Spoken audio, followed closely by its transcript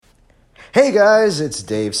Hey guys, it's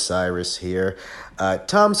Dave Cyrus here.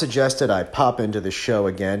 Tom suggested I pop into the show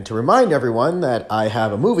again to remind everyone that I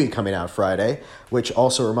have a movie coming out Friday, which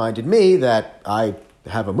also reminded me that I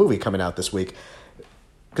have a movie coming out this week.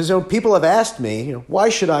 Because people have asked me, why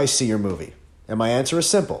should I see your movie? And my answer is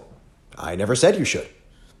simple. I never said you should.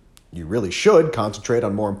 You really should concentrate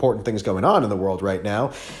on more important things going on in the world right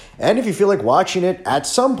now. And if you feel like watching it at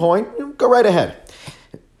some point, go right ahead.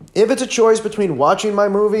 If it's a choice between watching my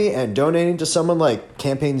movie and donating to someone like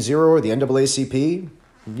Campaign Zero or the NAACP,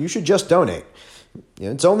 you should just donate.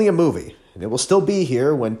 It's only a movie, and it will still be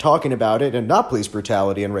here when talking about it and not police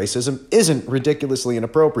brutality and racism isn't ridiculously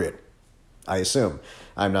inappropriate. I assume.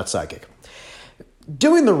 I'm not psychic.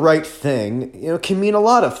 Doing the right thing, can mean a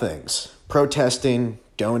lot of things. Protesting,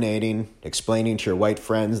 donating, explaining to your white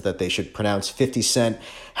friends that they should pronounce 50 Cent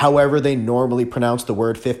however they normally pronounce the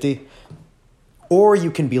word 50. Or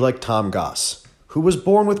you can be like Tom Goss, who was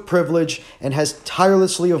born with privilege and has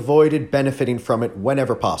tirelessly avoided benefiting from it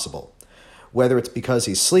whenever possible. Whether it's because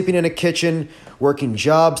he's sleeping in a kitchen, working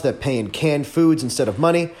jobs that pay in canned foods instead of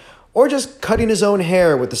money, or just cutting his own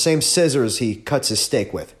hair with the same scissors he cuts his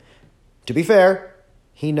steak with. To be fair,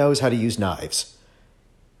 he knows how to use knives.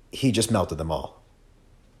 He just melted them all.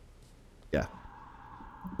 Yeah.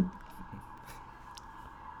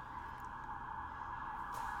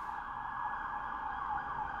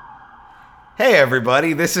 Hey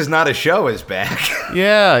everybody, This Is Not a Show is back.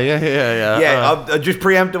 Yeah. I'll just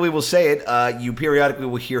preemptively will say it. You periodically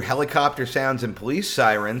will hear helicopter sounds and police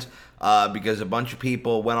sirens because a bunch of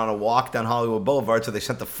people went on a walk down Hollywood Boulevard, so they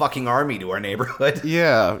sent the fucking army to our neighborhood.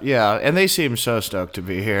 Yeah, and they seem so stoked to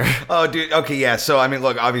be here. Oh, dude, okay, yeah, so, I mean,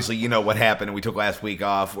 look, obviously, you know what happened, and we took last week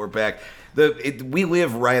off, we're back. We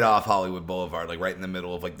live right off Hollywood Boulevard, like right in the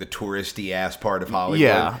middle of like the touristy-ass part of Hollywood.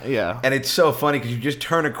 Yeah. And it's so funny because you just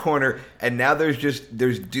turn a corner, and now there's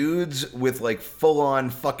dudes with like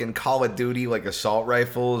full-on fucking Call of Duty, like assault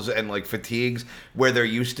rifles and like fatigues, where there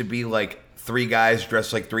used to be like three guys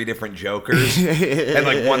dressed like three different Jokers and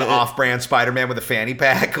like one off-brand Spider-Man with a fanny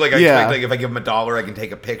pack. Like I expect, like if I give him $1, I can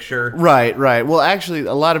take a picture. Right. Well, actually,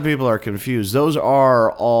 a lot of people are confused. Those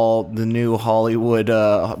are all the new Hollywood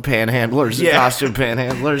panhandlers, costume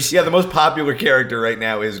panhandlers. Yeah, the most popular character right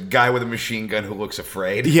now is guy with a machine gun who looks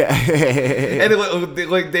afraid. Yeah. And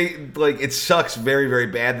it sucks very, very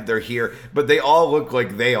bad that they're here, but they all look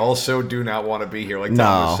like they also do not want to be here, like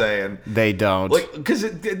Tom was saying. They don't. Like, because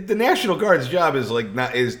the National Guard's job is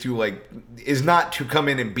not to come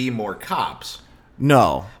in and be more cops.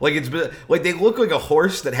 No. Like they look like a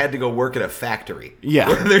horse that had to go work at a factory.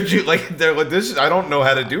 Yeah. they're like this. I don't know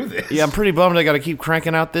how to do this. Yeah, I'm pretty bummed. I got to keep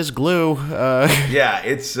cranking out this glue. Yeah,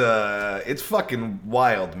 it's fucking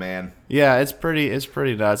wild, man. Yeah, it's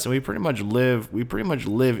pretty nuts, and we pretty much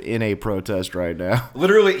live in a protest right now.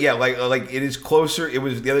 Literally, yeah, like it is closer. It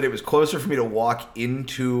was the other day. It was closer for me to walk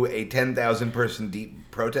into a 10,000 person deep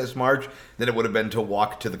protest march than it would have been to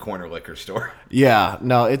walk to the corner liquor store. Yeah,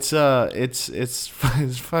 no, it's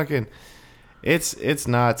fucking, it's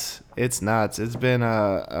nuts. It's nuts. It's been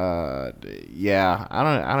I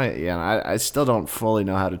still don't fully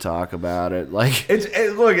know how to talk about it. Like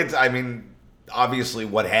I mean, obviously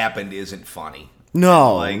what happened isn't funny.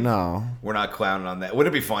 No, we're not clowning on that.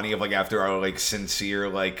 Wouldn't it be funny if like after our like sincere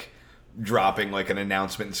like dropping like an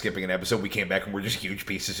announcement and skipping an episode, we came back and we're just huge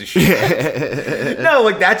pieces of shit? No,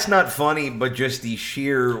 like that's not funny, but just the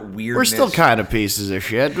sheer weirdness. We're still kind of pieces of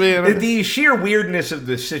shit. The sheer weirdness of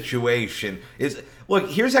the situation is. Look,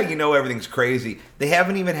 here's how you know everything's crazy. They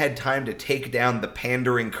haven't even had time to take down the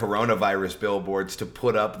pandering coronavirus billboards to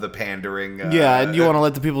put up the pandering. And you want to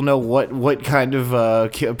let the people know what kind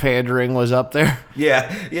of pandering was up there? Yeah,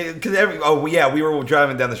 because we were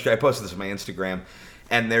driving down the street. I posted this on my Instagram,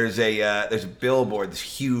 and there's a billboard that's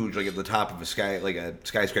huge, like at the top of a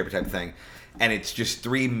skyscraper type thing. And it's just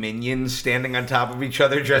three minions standing on top of each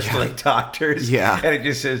other dressed like doctors. Yeah. And it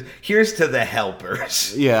just says, here's to the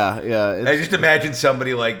helpers. Yeah. I just imagine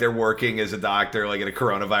somebody like they're working as a doctor like at a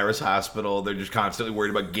coronavirus hospital. They're just constantly worried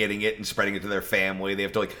about getting it and spreading it to their family. They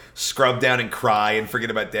have to like scrub down and cry and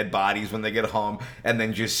forget about dead bodies when they get home. And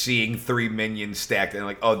then just seeing three minions stacked and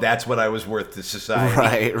like, oh, that's what I was worth to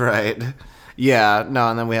society. Right. Yeah, no,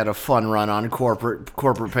 and then we had a fun run on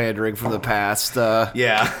corporate pandering from the past.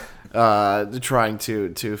 Trying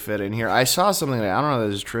to fit in here. I saw something that I don't know if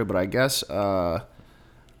this is true, but I guess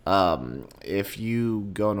if you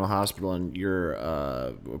go into a hospital and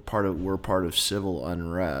you're we're part of civil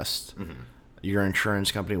unrest, your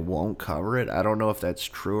insurance company won't cover it. I don't know if that's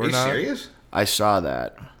true or not. Are you serious? I saw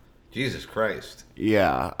that. Jesus Christ.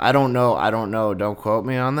 Yeah, I don't know. Don't quote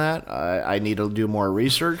me on that. I need to do more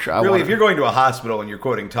research. If you're going to a hospital and you're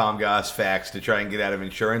quoting Tom Goss facts to try and get out of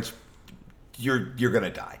insurance, you're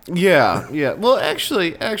gonna die. Yeah. Well,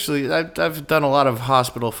 actually, I've done a lot of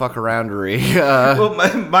hospital fuckaroundery. Well,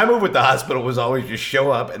 my move with the hospital was always just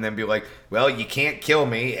show up and then be like, well, you can't kill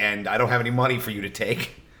me, and I don't have any money for you to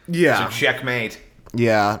take. Yeah. So checkmate.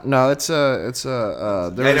 Yeah, no, I know,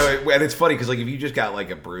 and it's funny because like if you just got like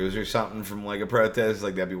a bruise or something from like a protest,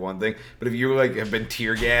 like that'd be one thing. But if you like have been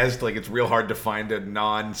tear gassed, like it's real hard to find a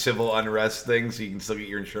non-civil unrest thing, so you can still get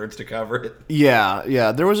your insurance to cover it.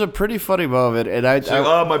 Yeah. There was a pretty funny moment, and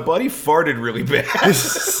my buddy farted really bad.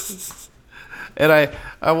 And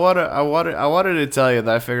I wanted to tell you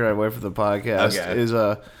that I figured I'd wait for the podcast. Okay. Is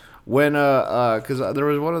when because there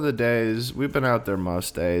was one of the days we've been out there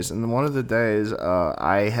most days, and one of the days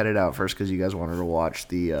I headed out first because you guys wanted to watch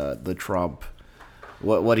the Trump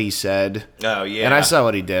what he said. Oh yeah, and I saw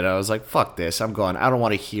what he did. I was like, fuck this, I'm going. I don't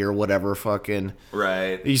want to hear whatever fucking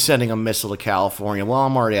right. He's sending a missile to California. Well,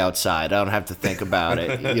 I'm already outside. I don't have to think about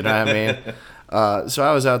it. You know what I mean? So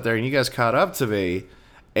I was out there, and you guys caught up to me.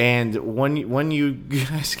 And when you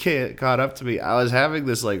guys caught up to me, I was having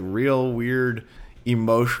this like real weird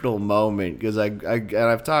emotional moment because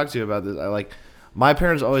I've talked to you about this. My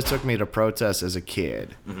parents always took me to protests as a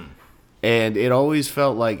kid, mm-hmm. and it always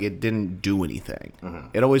felt like it didn't do anything. Mm-hmm.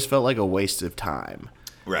 It always felt like a waste of time.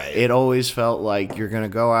 Right. It always felt like you're gonna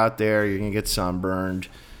go out there, you're gonna get sunburned.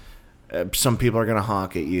 Some people are gonna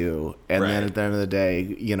honk at you, and then at the end of the day,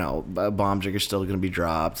 bombs are still gonna be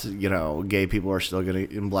dropped. Gay people are still gonna,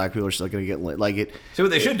 and black people are still gonna get lit. Like it. So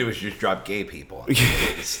what they should do is just drop gay people.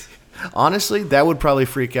 Honestly, that would probably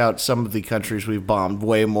freak out some of the countries we've bombed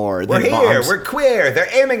way more. We're here. Bombs. We're queer. They're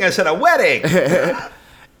aiming us at a wedding.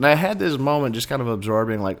 And I had this moment just kind of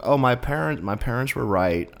absorbing, like, oh, my parents were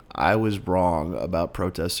right. I was wrong about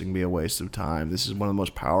protesting being a waste of time. This is one of the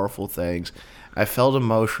most powerful things. I felt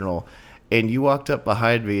emotional. And you walked up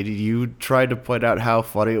behind me and you tried to point out how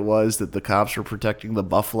funny it was that the cops were protecting the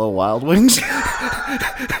Buffalo Wild Wings.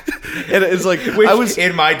 And it's like, which,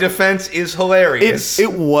 in my defense, is hilarious.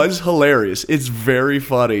 It was hilarious. It's very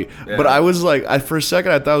funny. Yeah. But I was like, for a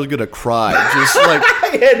second, I thought I was gonna cry. Just like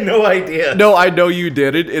I had no idea. No, I know you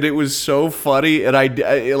did it, and it was so funny. And I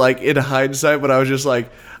like in hindsight, but I was just like,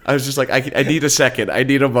 I need a second. I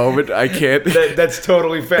need a moment. I can't. That's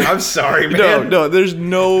totally fair. I'm sorry, man. No. There's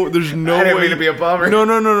no. I didn't mean to be a bummer.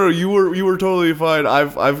 No. You were totally fine.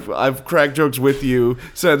 I've cracked jokes with you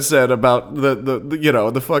since then about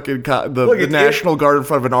the fucking the National Guard in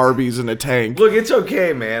front of an Arby's in a tank. Look, it's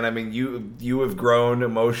okay, man. I mean, you have grown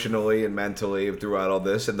emotionally and mentally throughout all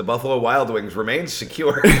this, and the Buffalo Wild Wings remain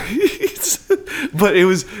secure. But it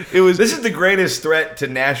was. This is the greatest threat to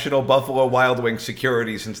national Buffalo Wild Wings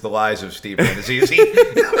security since the lies of Steve Rannazzisi.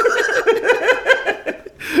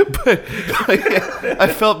 But I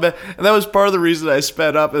felt bad, and that was part of the reason I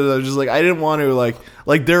sped up. And I was just like, I didn't want to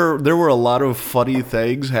like there were a lot of funny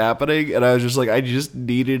things happening, and I was just like, I just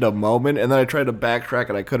needed a moment. And then I tried to backtrack,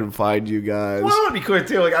 and I couldn't find you guys. Well, I want to be clear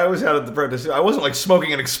too. Like I was out at the protest. I wasn't like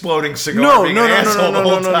smoking an exploding cigar.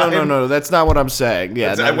 No. That's not what I'm saying.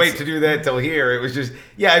 Yeah, I wait to do that till here. It was just,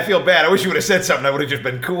 yeah, I feel bad. I wish you would have said something. I would have just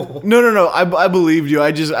been cool. No. I believed you.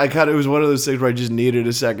 I kind of, it was one of those things where I just needed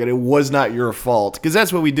a second. It was not your fault, because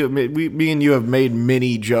that's what we do. Me and you have made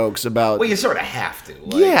many jokes about. Well, you sort of have to.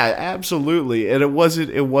 Yeah, absolutely. And it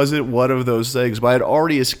wasn't one of those things. But I'd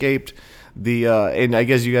already escaped the, and I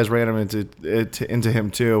guess you guys ran him into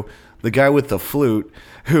him too. The guy with the flute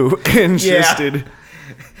who insisted.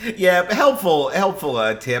 Yeah, helpful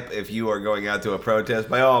tip if you are going out to a protest.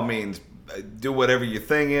 By all means, do whatever your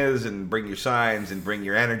thing is and bring your signs and bring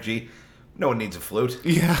your energy. No one needs a flute.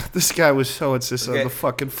 Yeah, this guy was so insistent on the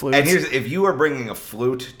fucking flute. And if you are bringing a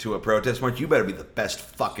flute to a protest march, you better be the best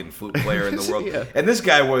fucking flute player in the world. Yeah. And this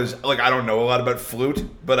guy was, like, I don't know a lot about flute,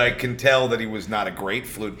 but I can tell that he was not a great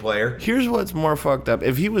flute player. Here's what's more fucked up.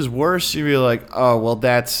 If he was worse, you'd be like, oh, well,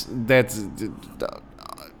 that's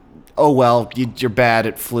oh, well, you're bad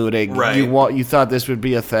at fluting. Right. You thought this would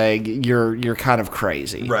be a thing. You're kind of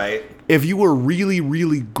crazy. Right. If you were really,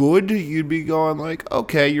 really good, you'd be going like,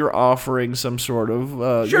 okay, you're offering some sort of,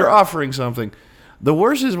 sure. You're offering something. The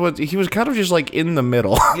worst is what he was kind of just like in the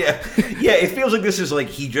middle. Yeah. It feels like this is like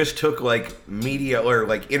he just took like media or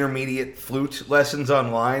like intermediate flute lessons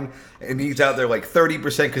online, and he's out there like 30%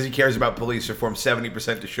 because he cares about police reform,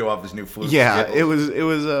 70% to show off his new flute. Yeah, skills. it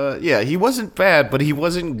was. Yeah, he wasn't bad, but he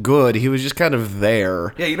wasn't good. He was just kind of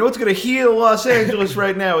there. Yeah, you know what's gonna heal Los Angeles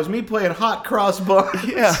right now is me playing hot cross bars.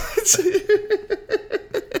 Yeah.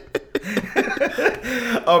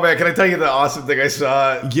 Oh man, can I tell you the awesome thing I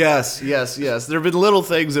saw? Yes. There have been little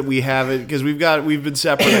things that we haven't because we've been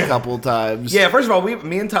separate a couple of times. Yeah, first of all,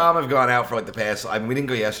 me and Tom have gone out for like the past. I mean, we didn't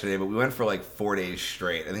go yesterday, but we went for like 4 days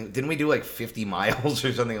straight. I think didn't we do like 50 miles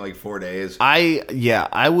or something like 4 days? When I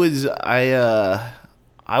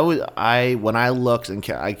looked and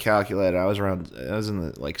I calculated, I was in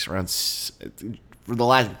the around for the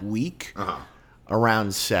last week.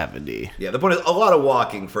 Around 70. Yeah, the point is a lot of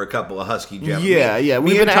walking for a couple of husky gems. Yeah.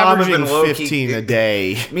 We've been averaging 15 a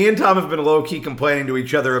day. Me and Tom have been low-key complaining to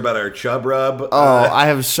each other about our chub rub. I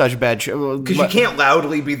have such bad chub. Because you can't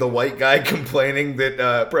loudly be the white guy complaining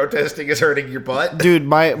that protesting is hurting your butt. Dude,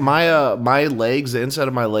 my legs, the inside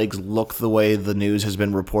of my legs look the way the news has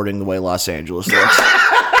been reporting the way Los Angeles looks.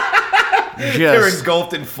 They're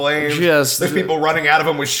engulfed in flames. There's people running out of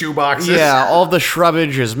them with shoeboxes. Yeah, all the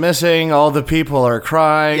shrubage is missing. All the people are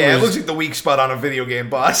crying. Yeah, it looks like the weak spot on a video game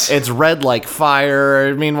boss. It's red like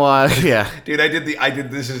fire. Meanwhile, yeah. Dude, I did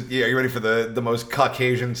this is, yeah, are you ready for the most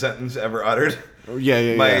Caucasian sentence ever uttered?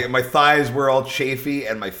 Yeah. My thighs were all chafy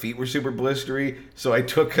and my feet were super blistery, so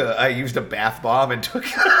I used a bath bomb and took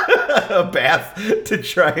a bath to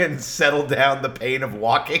try and settle down the pain of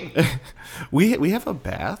walking. We have a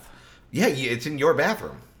bath? Yeah, it's in your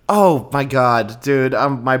bathroom. Oh my god, dude!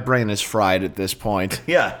 My brain is fried at this point.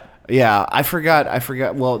 Yeah, I forgot.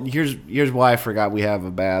 Well, here's why I forgot we have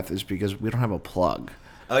a bath is because we don't have a plug.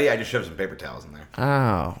 Oh yeah, I just shoved some paper towels in there.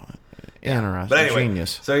 Oh, interesting. But anyway,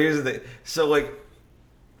 genius. So here's the thing. So like,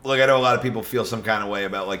 I know a lot of people feel some kind of way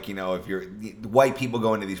about like, you know, if you're white people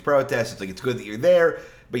going to these protests, it's like it's good that you're there,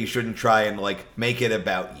 but you shouldn't try and like make it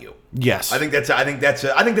about you. Yes, I think that's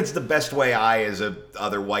the best way I, as a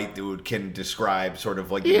other white dude, can describe sort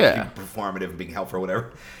of like being performative and being helpful or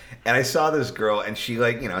whatever. And I saw this girl, and she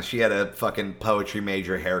like, you know, she had a fucking poetry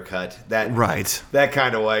major haircut, that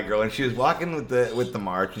kind of white girl, and she was walking with the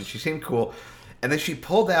march, and she seemed cool. And then she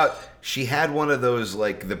pulled out, she had one of those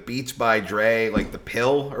like the Beats by Dre, like the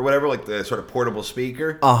pill or whatever, like the sort of portable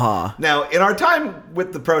speaker. Now, in our time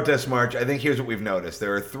with the protest march, I think here's what we've noticed: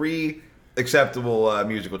 there are 3 acceptable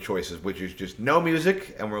musical choices, which is just no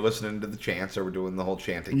music and we're listening to the chants, or we're doing the whole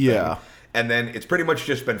chanting thing. And then it's pretty much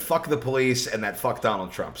just been fuck the police and that fuck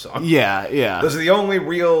Donald Trump song. Those are the only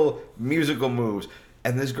real musical moves.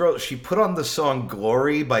 And this girl, she put on the song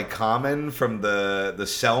Glory by Common from the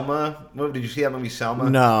Selma movie. Did you see that movie, Selma?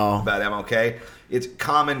 No. About MLK? It's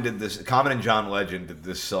Common and John Legend did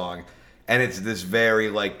this song. And it's this very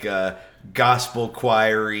like gospel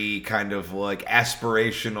choir-y kind of like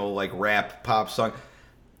aspirational like rap pop song.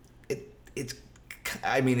 It's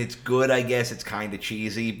good, I guess. It's kind of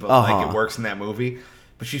cheesy, but like it works in that movie.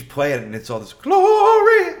 But she's playing it and it's all this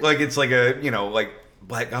glory, like it's like a, you know, like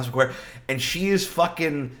black gospel choir. And she is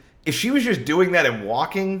fucking, if she was just doing that and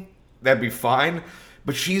walking, that'd be fine.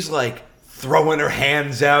 But she's like throwing her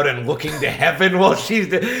hands out and looking to heaven while she's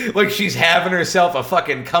having herself a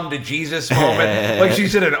fucking come to Jesus moment, like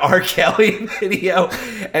she's in an R. Kelly video,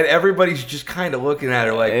 and everybody's just kind of looking at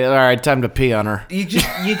her like, all right, time to pee on her. You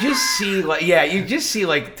just see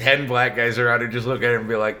like 10 black guys around her just look at her and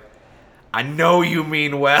be like, I know you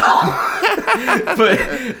mean well.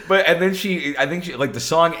 but and then I think she like the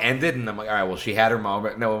song ended and I'm like, all right, well, she had her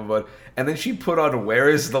moment. And then she put on "Where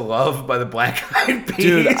Is the Love" by the Black Eyed Peas.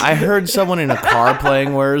 Dude, I heard someone in a car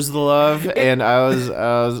playing "Where Is the Love," and I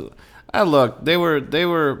looked. They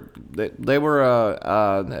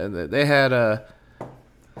had a.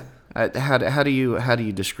 How do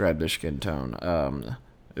you describe their skin tone?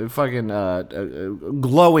 Fucking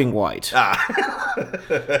glowing white.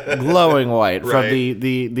 Glowing white from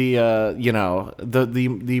the you know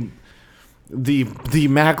the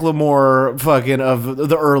Macklemore fucking of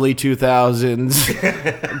the early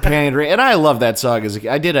 2000s pandering, and I love that song.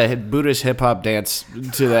 I did a Buddhist hip hop dance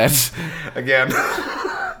to that. Again,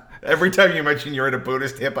 every time you mention you're in a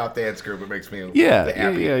Buddhist hip hop dance group, it makes me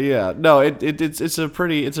happy. Yeah. No, it's a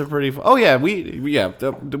pretty. Oh yeah,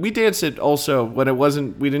 we danced it also when it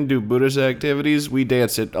wasn't. We didn't do Buddhist activities. We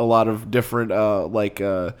danced at a lot of different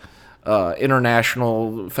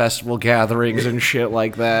international festival gatherings and shit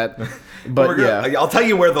like that. But yeah, I'll tell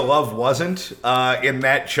you where the love wasn't in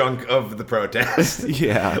that chunk of the protest.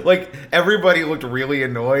 Yeah, like everybody looked really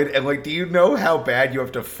annoyed, and like, do you know how bad you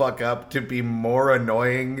have to fuck up to be more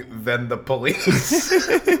annoying than the police?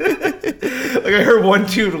 Like I heard one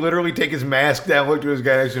dude literally take his mask down, look to his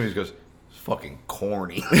guy next to him, and he goes, "It's fucking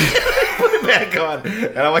corny." Put it back on,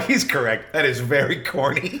 and I'm like, he's correct. That is very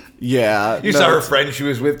corny. Yeah, you saw her friend she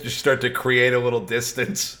was with just start to create a little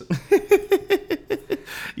distance.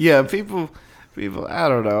 Yeah, people. I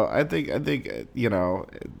don't know. I think you know.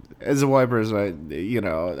 as a white person,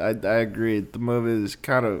 I agree. The movie is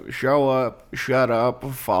kind of show up, shut up,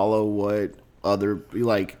 follow what other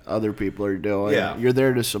people are doing. Yeah. You're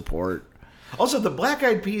there to support. Also, the Black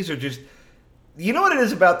Eyed Peas are just... You know what it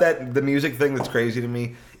is about the music thing that's crazy to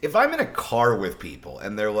me? If I'm in a car with people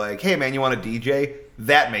and they're like, hey, man, you want a DJ?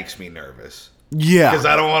 That makes me nervous. Yeah. Because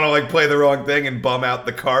I don't want to play the wrong thing and bum out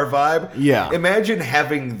the car vibe. Yeah. Imagine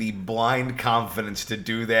having the blind confidence to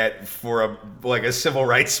do that for a civil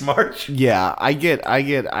rights march. Yeah, I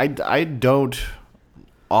don't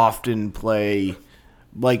often play...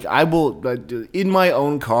 I will in my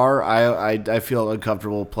own car. I feel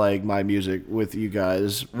uncomfortable playing my music with you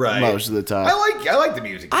guys most of the time. I like the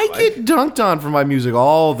music. I get dunked on for my music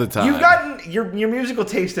all the time. You've gotten your musical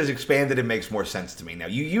taste has expanded and makes more sense to me now.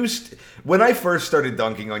 When I first started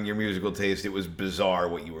dunking on your musical taste, it was bizarre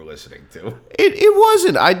what you were listening to. It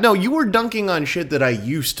wasn't. I know you were dunking on shit that I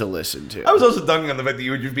used to listen to. I was also dunking on the fact that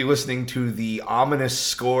you would just be listening to the ominous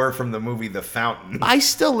score from the movie The Fountain. I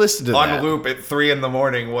still listen to that on loop at 3 a.m.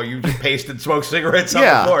 while you just pasted smoked cigarettes on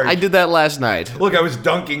the porch. I did that last night. Look, I was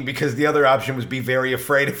dunking because the other option was be very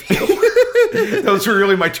afraid of you. Those were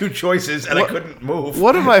really my two choices, and I couldn't move.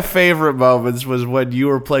 One of my favorite moments was when you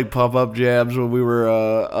were playing pump-up jams when we were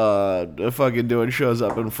fucking doing shows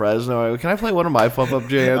up in Fresno. Can I play one of my pump-up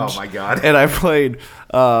jams? Oh, my God. And I played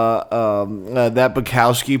that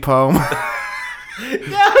Bukowski poem.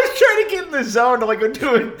 Yeah, I was trying to get in the zone to go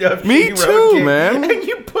do a Me road too, gig, man. And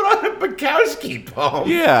you put on a Bukowski poem.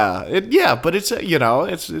 Yeah, but it's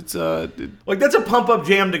it's that's a pump up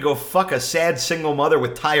jam to go fuck a sad single mother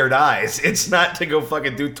with tired eyes. It's not to go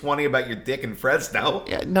fucking do 20 about your dick in Fresno.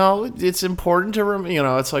 Yeah, no, it's important to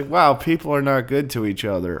it's like, wow, people are not good to each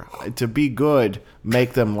other. To be good,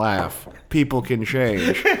 make them laugh. People can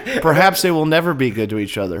change. Perhaps they will never be good to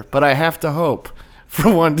each other, but I have to hope. For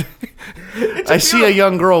one day, I see a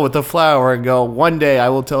young girl with a flower and go, one day I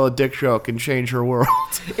will tell a dick joke and change her world.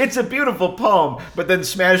 It's a beautiful poem, but then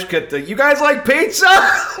smash cut to, you guys like pizza?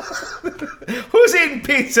 Who's eating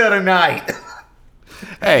pizza tonight?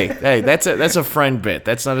 Hey, that's a friend bit.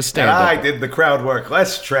 That's not a stand-up. I did the crowd work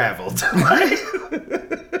less traveled.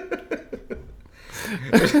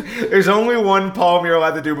 There's only one poem you're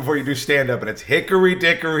allowed to do before you do stand-up, and it's Hickory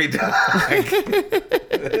Dickory Dock.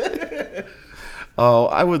 Oh,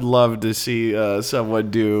 I would love to see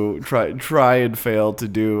someone try and fail to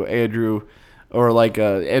do Andrew or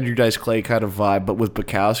Andrew Dice Clay kind of vibe, but with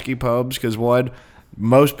Bukowski poems. Because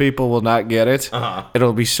most people will not get it. Uh-huh.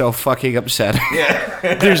 It'll be so fucking upsetting.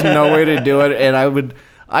 Yeah. There's no way to do it, and I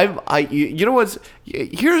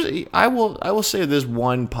will say this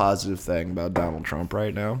one positive thing about Donald Trump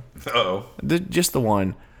right now. Oh, just the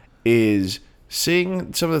one is.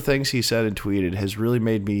 Seeing some of the things he said and tweeted has really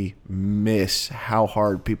made me miss how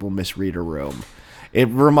hard people misread a room. It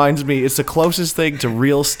reminds me, it's the closest thing to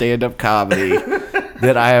real stand-up comedy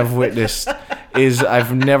that I have witnessed. Is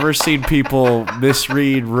I've never seen people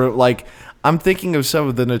misread I'm thinking of some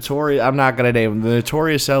of the notorious, I'm not going to name them, the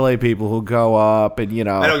notorious LA people who go up and,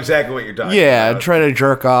 I know exactly what you're talking about. Yeah, try to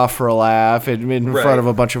jerk off for a laugh in front of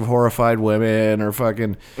a bunch of horrified women or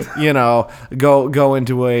fucking, go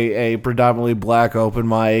into a predominantly black open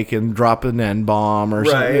mic and drop an N-bomb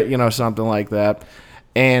or something like that.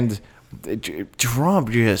 And Trump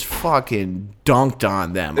just fucking dunked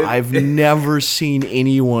on them. I've never seen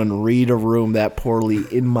anyone read a room that poorly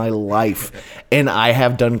in my life, and I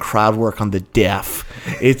have done crowd work on the deaf.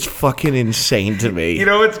 It's fucking insane to me. You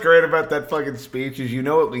know what's great about that fucking speech is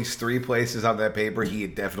at least 3 places on that paper he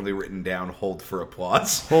had definitely written down hold for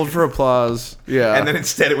applause. Hold for applause, yeah. And then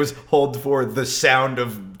instead it was hold for the sound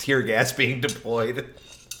of tear gas being deployed.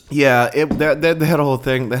 Yeah, that whole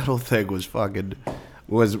thing was fucking...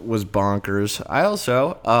 was bonkers. I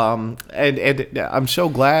also and I'm so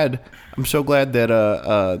glad that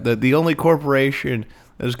the only corporation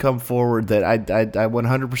that has come forward that I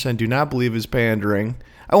 100% do not believe is pandering.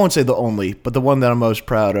 I won't say the only, but the one that I'm most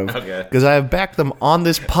proud of. Okay. Because I have backed them on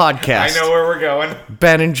this podcast. I know where we're going.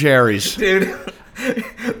 Ben and Jerry's. Dude,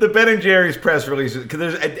 the Ben and Jerry's press releases,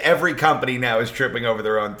 because every company now is tripping over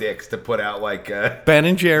their own dicks to put out Ben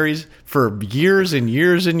and Jerry's for years and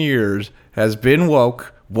years and years has been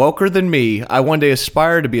woker than me. I one day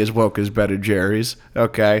aspire to be as woke as Ben and Jerry's.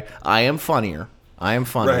 Okay, I am funnier.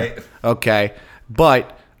 Right. Okay,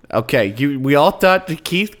 but okay, we all thought that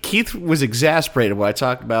Keith was exasperated when I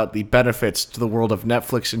talked about the benefits to the world of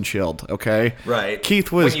Netflix and chilled. Okay, right.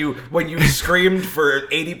 Keith was when you screamed for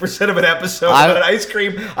 80% of an episode about ice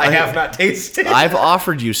cream. I have not tasted. I've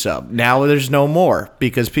offered you some. Now there's no more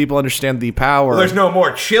because people understand the power. Well, there's no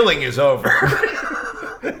more. Chilling is over.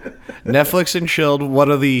 Netflix and chilled,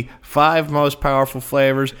 one of the 5 most powerful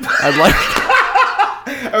flavors. I'd like.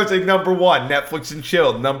 I would say number 1, Netflix and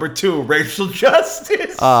chill. Number 2, racial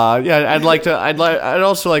justice. Yeah, I'd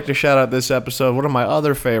also like to shout out this episode. One of my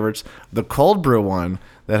other favorites, the cold brew one.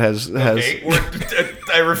 That has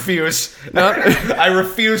I refuse. I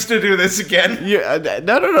refuse to do this again. Yeah,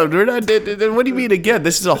 no. We're not, what do you mean again?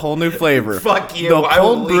 This is a whole new flavor. Fuck you. The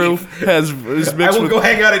cold brew is mixed I will with. go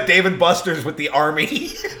hang out at Dave and Buster's with the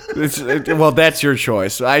army. Well, that's your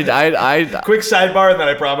choice. I Quick sidebar, and then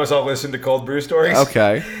I promise I'll listen to cold brew stories.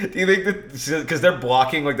 Okay. Do you think that because they're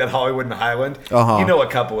blocking like that Hollywood and Highland? Uh-huh. You know, a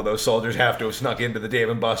couple of those soldiers have to have snuck into the Dave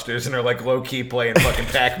and Buster's and are like low key playing fucking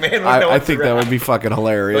Pac-Man. I think that would be fucking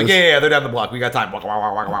hilarious. Like, yeah, they're down the block. We got time.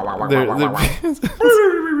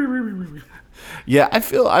 Yeah,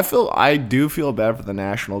 I do feel bad for the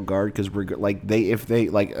National Guard because we're like if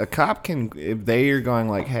a cop can, if they are going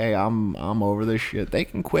like, hey, I'm over this shit, they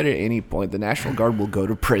can quit at any point. The National Guard will go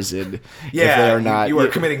to prison. Yeah, if they are not. You are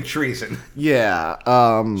committing treason. Yeah.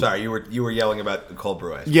 Sorry, you were yelling about the cold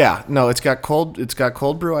brew ice cream. Yeah, no, it's got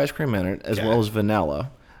cold brew ice cream in it as well as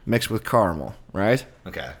vanilla mixed with caramel, right?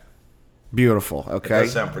 Okay. Beautiful. Okay. It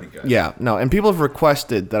does sound pretty good. Yeah. No, and people have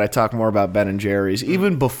requested that I talk more about Ben and Jerry's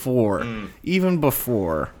even before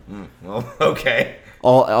Well, okay.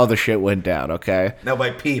 all other shit went down. Okay. Now,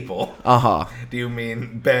 by people, do you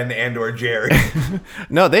mean Ben and or Jerry?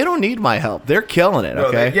 No, they don't need my help. They're killing it.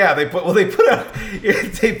 Okay. They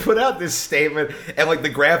put out this statement, and like the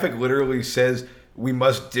graphic literally says, "We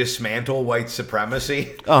must dismantle white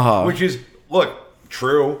supremacy," which is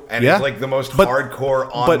true, and it's like the most hardcore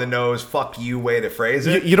on the nose fuck you way to phrase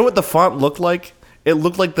it. You know what the font looked like? It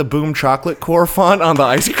looked like the Boom Chocolate Core font on the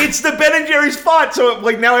ice cream. It's the Ben and Jerry's font, so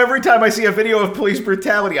like now every time I see a video of police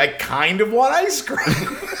brutality, I kind of want ice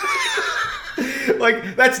cream.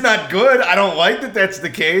 Like, that's not good. I don't like that that's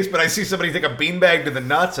the case, but I see somebody take a beanbag to the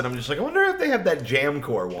nuts, and I'm just like, I wonder if they have that Jam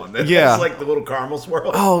Core one. That's like the little caramel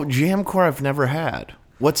swirl. Oh, Jam Core I've never had.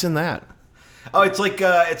 What's in that? Oh, it's like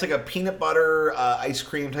a peanut butter ice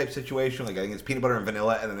cream type situation. Like I think it's peanut butter and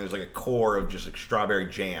vanilla, and then there's like a core of just like strawberry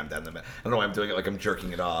jam down the middle. I don't know why I'm doing it like I'm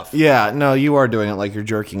jerking it off. Yeah, no, you are doing it like you're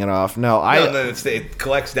jerking it off. No, it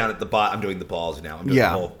collects down at the bottom. I'm doing the balls now. I'm doing the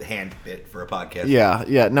whole hand bit for a podcast.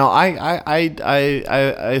 Yeah. No, I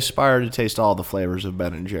aspire to taste all the flavors of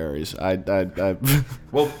Ben and Jerry's.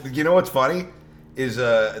 Well, you know what's funny? Is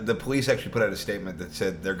the police actually put out a statement that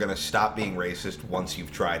said they're going to stop being racist once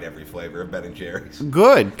you've tried every flavor of Ben and Jerry's.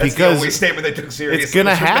 Good, That's because the only statement they took seriously. It's going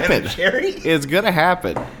to happen. Ben and Jerry. It's going to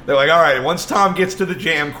happen. They're like, all right, once Tom gets to the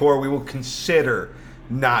Jam Core, we will consider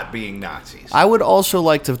not being Nazis. I would also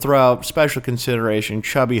like to throw out special consideration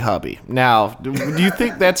Chubby Hubby. Now, do you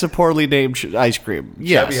think that's a poorly named ice cream?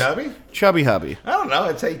 Yes. Chubby Hubby? Chubby Hubby. I don't know.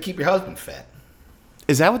 It's how you keep your husband fat.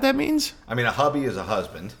 Is that what that means? I mean, a hubby is a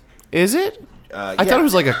husband. Is it? I thought it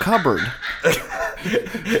was like a cupboard. No,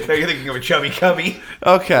 you're thinking of a chubby cubby.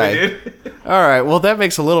 Okay. All right. Well, that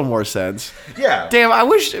makes a little more sense. Yeah. Damn, I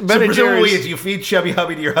wish Ben and presumably Jerry's... you feed chubby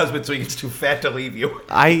hubby to your husband so he gets too fat to leave you.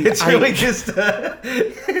 It's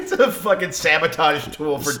a fucking sabotage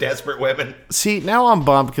tool for desperate women. See, now I'm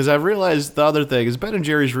bummed because I've realized the other thing is Ben and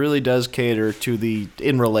Jerry's really does cater to the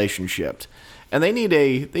in relationship. And they need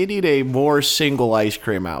a more single ice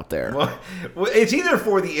cream out there. Well, it's either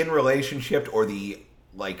for the in relationship or the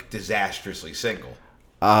like disastrously single.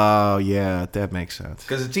 Oh yeah, that makes sense.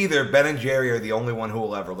 Because it's either Ben and Jerry are the only one who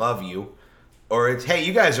will ever love you, or it's hey,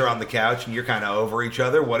 you guys are on the couch and you're kind of over each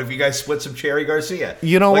other. What if you guys split some Cherry Garcia?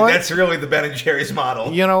 You know what? That's really the Ben and Jerry's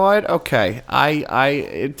model. You know what? Okay,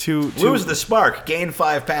 lose the spark, gain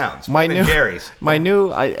 5 pounds. Ben and Jerry's.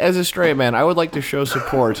 As a straight man, I would like to show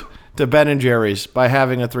support to Ben and Jerry's by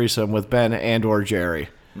having a threesome with Ben and or Jerry.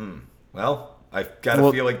 Well, I've got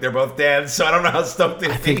to feel like they're both dead, so I don't know how stoked they'd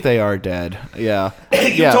be. I think they are dead. Yeah.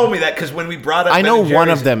 You told me that because when we brought up I know Ben and Jerry's, one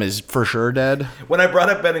of them is for sure dead. When I brought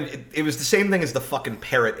up Ben and... It was the same thing as the fucking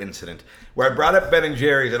parrot incident, where I brought up Ben and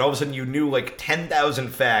Jerry's, and all of a sudden you knew like 10,000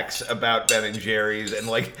 facts about Ben and Jerry's and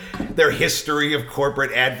like their history of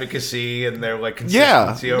corporate advocacy and their like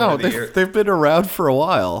consistency over the years. They've been around for a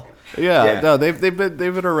while. Yeah, no, they've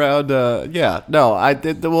been around. No,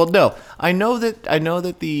 I know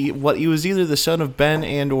that he was either the son of Ben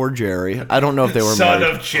and or Jerry. I don't know if they were son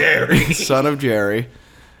married. of Jerry. Son of Jerry.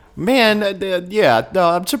 Man,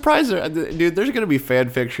 I'm surprised. Dude, there's gonna be fan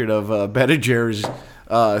fiction of Ben and Jerry's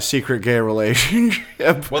secret gay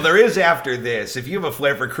relationship. Well, there is after this. If you have a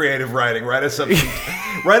flair for creative writing, write us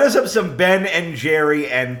up some Ben and Jerry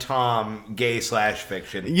and Tom gay /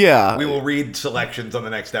 fiction. Yeah, we will read selections on the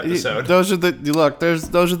next episode. Those are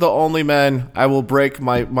the only men I will break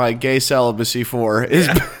my gay celibacy for.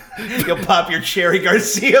 You'll pop your Cherry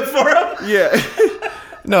Garcia for him? Yeah.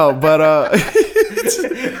 No, but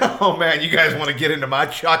Oh man, you guys want to get into my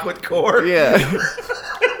chocolate core? yeah.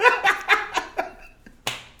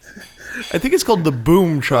 I think it's called the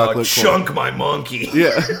Boom chocolate. Chunk my monkey.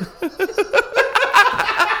 Yeah.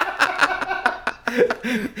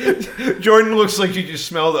 Jordan looks like she just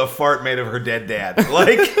smelled a fart made of her dead dad.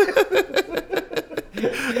 Like, I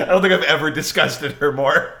don't think I've ever disgusted her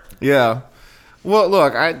more. Yeah. Well,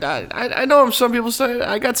 look, I know some people say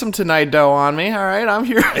I got some Tonight dough on me. All right, I'm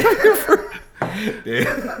here.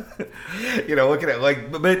 You know, looking at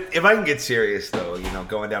like, but if I can get serious though, you know,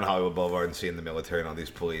 going down Hollywood Boulevard and seeing the military and all these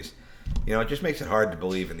police, you know, it just makes it hard to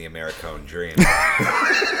believe in the American dream.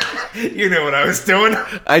 You knew what I was doing.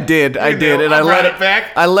 I did, and I brought let it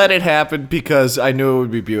back. I let it happen because I knew it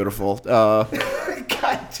would be beautiful. God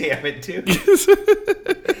damn it, dude.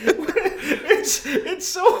 It's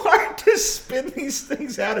so hard to spin these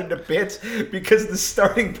things out into bits because the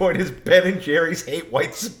starting point is Ben and Jerry's hate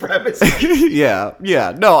white supremacy. Yeah.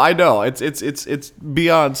 No, I know it's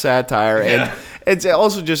beyond satire, Yeah. and it's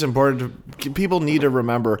also just important. People need to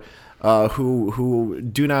remember who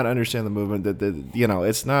do not understand the movement that you know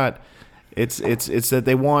it's not. It's that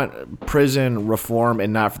they want prison reform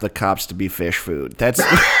and not for the cops to be fish food. That's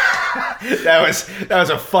That was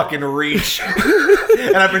a fucking reach.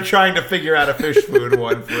 And I've been trying to figure out a fish food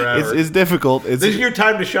one forever. it's difficult. This is your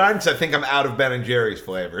time to shine because I think I'm out of Ben and Jerry's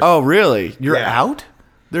flavors. Oh, really? You're Yeah. out?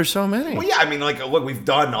 There's so many. Well, yeah, I mean, like, look, we've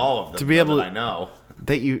done all of them. To be able that to- I know.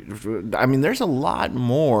 I mean, there's a lot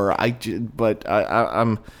more.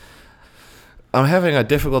 I'm having a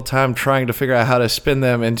difficult time trying to figure out how to spin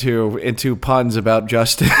them into puns about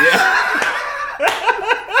justice.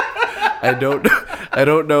 I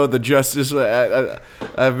don't know the justice.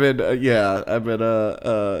 I've been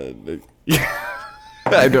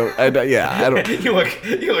I don't. You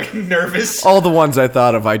look nervous. All the ones I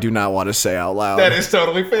thought of, I do not want to say out loud. That is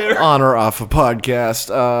totally fair. On or off a podcast.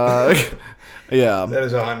 Yeah. That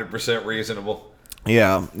is 100% reasonable.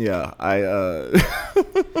 Yeah.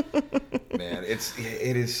 Man,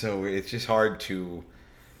 it is so weird. It's just hard to.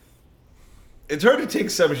 It's hard to take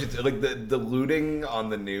some shit. Like the looting on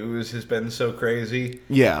the news has been so crazy.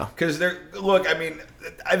 Yeah. Because look, I mean,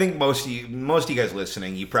 I think most of you guys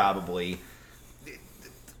listening, you probably.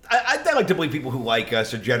 I like to believe people who like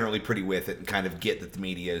us are generally pretty with it and kind of get that the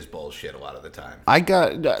media is bullshit a lot of the time.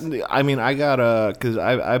 Because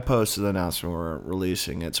I posted the announcement we're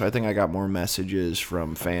releasing it, so I think I got more messages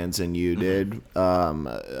from fans than you did.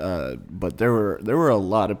 But there were a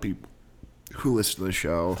lot of people who listened to the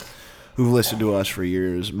show, who've listened to us for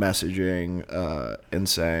years, messaging and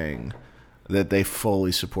saying that they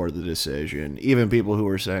fully support the decision. Even people who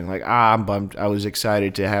were saying like, I'm bummed. I was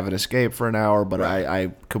excited to have an escape for an hour, but Right.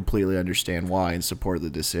 I completely understand why and support the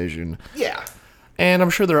decision. Yeah. And I'm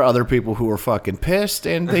sure there are other people who were fucking pissed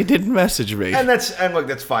and they didn't message me. And look,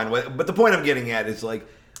 that's fine. But the point I'm getting at is like,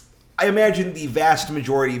 I imagine the vast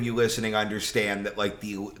majority of you listening understand that like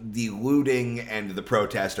the looting and the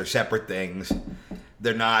protest are separate things.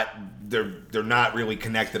 They're not really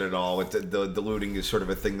connected at all. The looting is sort of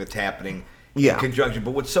a thing that's happening in conjunction.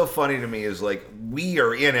 But what's so funny to me is like we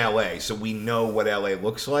are in LA, so we know what LA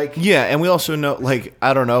looks like. Yeah, and we also know, like,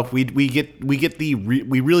 I don't know, we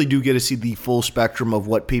really do get to see the full spectrum of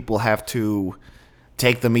what people have to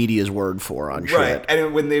take the media's word for on shit. Right,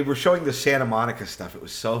 and when they were showing the Santa Monica stuff, it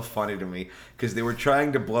was so funny to me because they were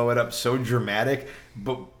trying to blow it up so dramatic,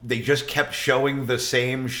 but they just kept showing the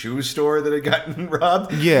same shoe store that had gotten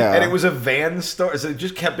robbed. Yeah. And it was a Vans store, so it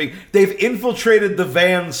just kept being, they've infiltrated the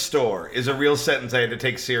Vans store, is a real sentence I had to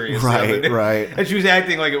take seriously. Right. And she was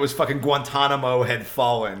acting like it was fucking Guantanamo had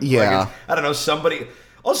fallen. Yeah. Like I don't know, somebody,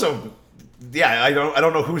 also... Yeah, I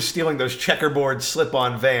don't know who's stealing those checkerboard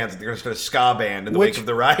slip-on Vans. They're going to start a ska band in the wake of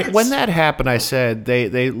the riots. When that happened, I said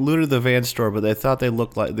they looted the Vans store, but they thought they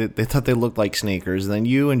looked like sneakers. And then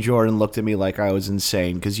you and Jordan looked at me like I was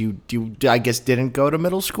insane because you I guess didn't go to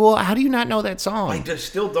middle school. How do you not know that song? I just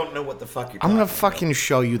still don't know what the fuck you're I'm talking gonna fucking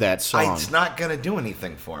show you that song. It's not going to do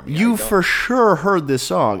anything for me. You for sure heard this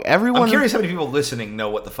song. Everyone. I'm curious how many people listening know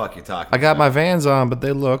what the fuck you're talking about. I got my Vans on, but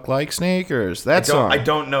they look like sneakers. That song. I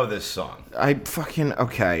don't know this song. I fucking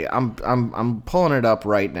okay. I'm pulling it up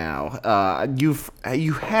right now.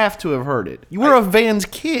 You have to have heard it. You were a Vans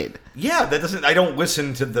kid. Yeah, that doesn't. I don't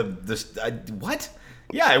listen to what?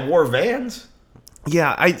 Yeah, I wore Vans.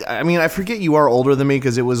 Yeah, I mean I forget you are older than me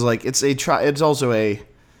because it was like it's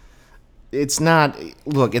not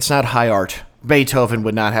high art. Beethoven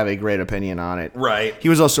would not have a great opinion on it. Right. He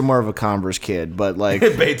was also more of a Converse kid, but like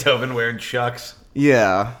Beethoven wearing Chucks.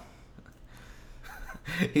 yeah.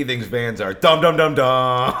 He thinks Vans are dum dum dum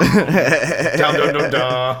dum. Dum dum dum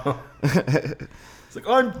dum. It's like,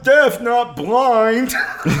 I'm deaf, not blind.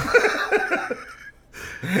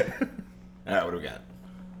 Alright, what do we got?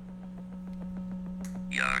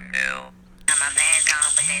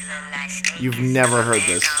 You've never heard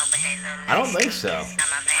this. I don't think so.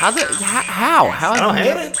 How? How? I don't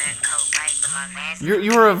hate it.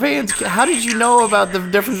 You were a Vans kid. How did you know about the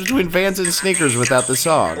difference between Vans and sneakers without the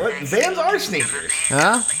song? What? Vans are sneakers.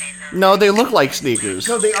 Huh? No, they look like sneakers.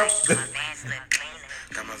 No, they are.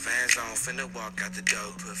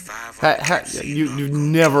 You've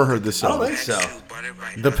never heard this I don't song. think so.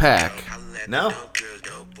 The Pack. No?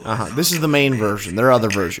 This is the main version. There are other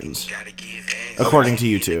versions, according to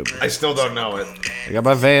YouTube. I still don't know it. I got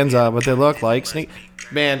my Vans on, but they look like sneakers.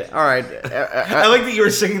 Man, all right. I like that you were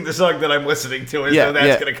singing the song that I'm listening to, and Yeah, so that's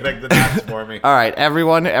yeah. going to connect the dots for me. All right,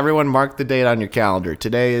 everyone mark the date on your calendar.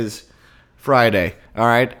 Today is Friday. All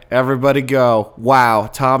right, everybody go. Wow,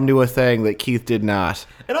 Tom knew a thing that Keith did not.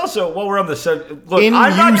 And also, while we're on the subject, look, In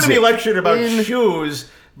I'm not going to be music. lectured about In- shoes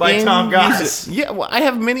by In Tom Goss. music. Yeah, well, I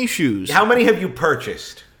have many shoes. How many have you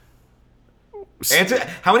purchased? Answer.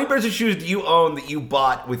 How many pairs of shoes do you own that you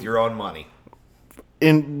bought with your own money?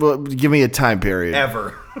 Well, give me a time period.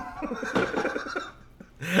 Ever.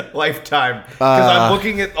 Lifetime. Because I'm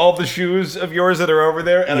looking at all the shoes of yours that are over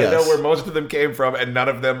there, and I know Yes. where most of them came from, and none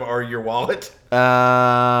of them are your wallet.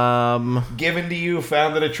 Given to you,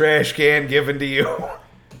 found in a trash can, given to you.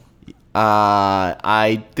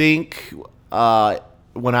 I think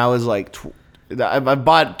when I was like, I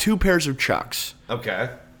bought 2 pairs of Chucks. Okay.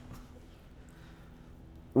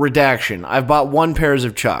 Redaction. I've bought 1 pairs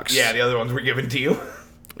of Chucks. Yeah, the other ones were given to you.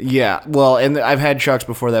 Yeah. Well, and I've had Chucks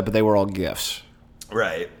before that, but they were all gifts.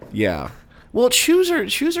 Right. Yeah. Well, shoes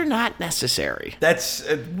are not necessary. That's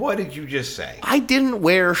what did you just say? I didn't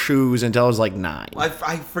wear shoes until I was like 9.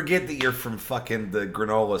 I forget that you're from fucking the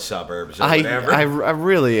granola suburbs or I whatever.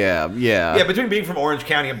 really am. Yeah. Yeah, between being from Orange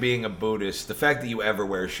County and being a Buddhist, the fact that you ever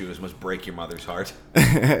wear shoes must break your mother's heart.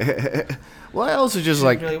 Well, I also just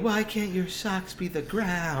like. You're like, why can't your socks be the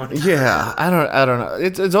ground? Yeah, I don't know.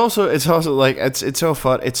 It's also like it's so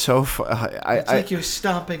fun. It's so fun. It's like you're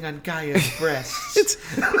stomping on Gaia's breasts.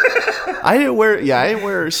 I didn't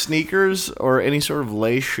wear sneakers or any sort of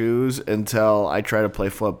lace shoes until I tried to play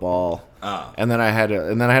football. Oh. And then I had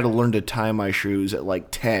to learn to tie my shoes at like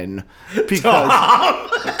 10 because well,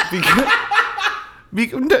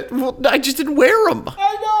 I just didn't wear them.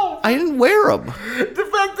 I know. I didn't wear them. The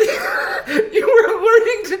fact that you were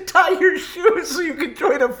learning to tie your shoes so you could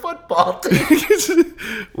join a football team.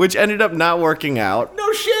 Which ended up not working out.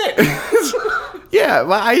 No shit. Yeah,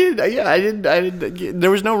 well, I didn't.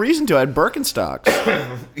 There was no reason to. I had Birkenstocks.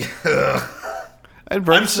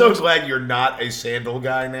 I'm so glad you're not a sandal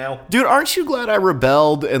guy now. Dude, aren't you glad I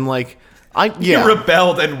rebelled and like You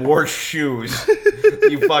rebelled and wore shoes.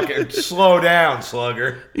 You fucking slow down,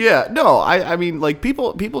 slugger. Yeah, no, I mean like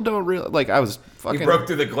people don't really like I was fucking. You broke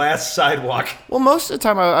through the glass sidewalk. Well, most of the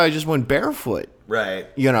time I just went barefoot. Right.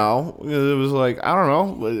 You know, it was like I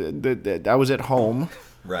don't know. I was at home.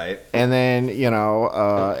 Right. And then,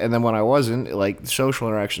 and then when I wasn't, like, social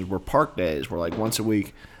interactions were park days, where, like, once a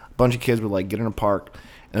week, a bunch of kids would, like, get in a park,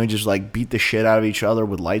 and we just, like, beat the shit out of each other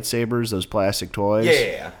with lightsabers, those plastic toys.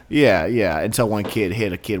 Yeah, until one kid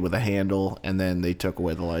hit a kid with a handle, and then they took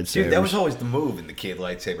away the lightsabers. Dude, that was always the move in the kid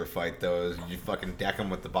lightsaber fight, though, is you fucking deck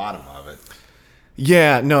them with the bottom of it.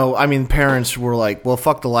 Yeah, no, I mean, parents were like, well,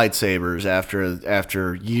 fuck the lightsabers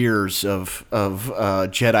after years of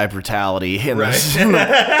Jedi brutality. In this.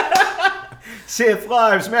 Sith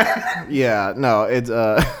lives, man. Yeah, no, it's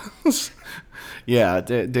yeah,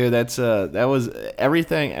 dude, that was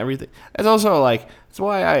everything. It's also like it's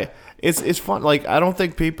why it's fun. Like I don't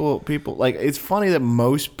think people like it's funny that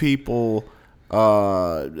most people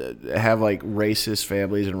have like racist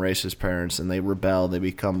families and racist parents, and they rebel, they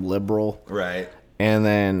become liberal, right? And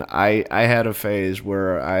then I had a phase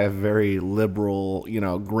where I have very liberal,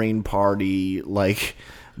 Green Party, like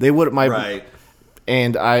they would my right.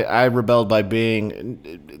 And I rebelled by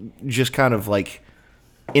being just kind of like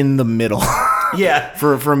in the middle. Yeah.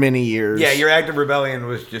 For many years. Yeah, your act of rebellion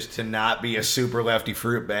was just to not be a super lefty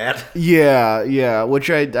fruit bat. Yeah,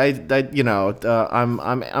 which I'm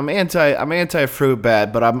anti fruit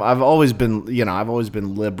bat, but I've always been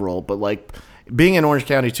liberal, but like being in Orange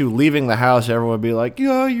County too, leaving the house, everyone would be like,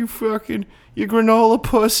 "Yeah, you granola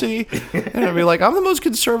pussy," and I'd be like, "I'm the most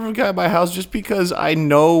conservative guy in my house just because I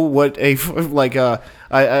know what I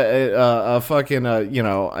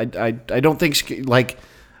don't think like."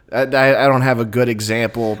 I don't have a good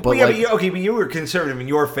example, but but you were conservative in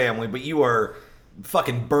your family, but you are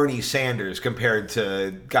fucking Bernie Sanders compared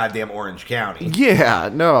to goddamn Orange County. Yeah,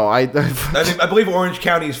 no, I believe Orange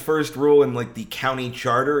County's first rule in like the county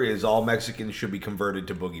charter is all Mexicans should be converted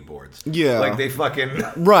to boogie boards. Yeah, like they fucking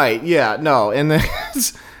right. Yeah, no, and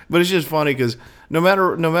but it's just funny because no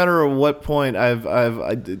matter what point and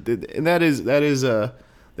that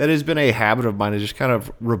has been a habit of mine to just kind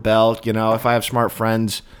of rebel. You know, if I have smart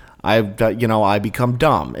friends, I become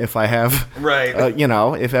dumb. If I have, right,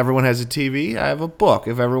 if everyone has a TV, I have a book.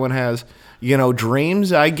 If everyone has,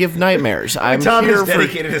 dreams, I give nightmares. Tom has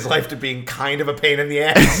dedicated his life to being kind of a pain in the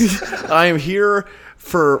ass. I am here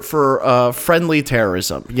for friendly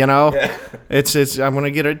terrorism. Yeah. It's I'm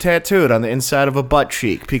gonna get it tattooed on the inside of a butt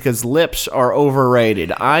cheek because lips are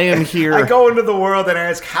overrated. I am here. I go into the world and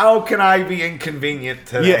ask, how can I be inconvenient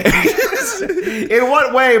today? Yeah. In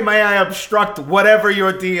what way may I obstruct whatever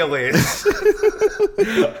your deal is?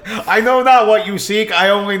 I know not what you seek. I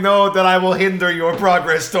only know that I will hinder your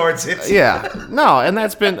progress towards it. Yeah. No, and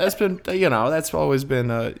that's always been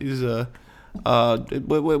what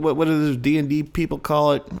do those D&D people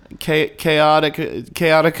call it?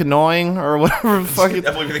 Chaotic annoying or whatever. Fucking.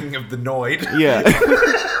 I'm thinking of the Noid. Yeah.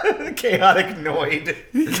 Chaotic Noid.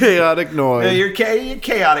 Chaotic Noid. Yeah, you're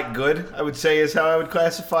chaotic good, I would say, is how I would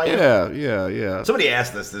classify you. Yeah. Somebody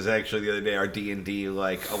asked us this actually the other day, our D&D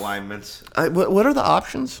like alignments. What are the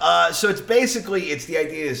options? So it's the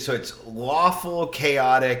idea is so it's lawful,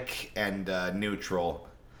 chaotic, and neutral.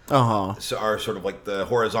 So are sort of like the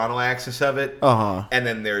horizontal axis of it. And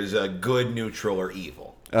then there's a good, neutral, or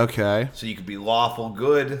evil. Okay. So you could be lawful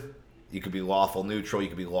good, you could be lawful neutral, you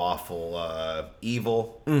could be lawful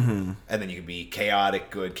evil, and then you could be chaotic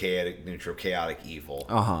good, chaotic neutral, chaotic evil,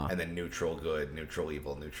 and then neutral good, neutral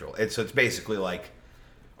evil, neutral. And so it's basically like,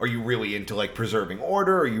 are you really into like preserving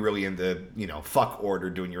order? Or are you really into fuck order,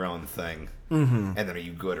 doing your own thing? And then are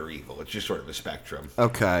you good or evil? It's just sort of a spectrum.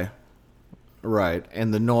 Okay. Right,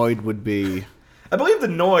 and the Noid would be... I believe the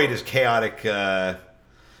Noid is chaotic... you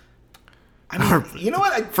know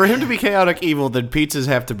what? For him to be chaotic evil, then pizzas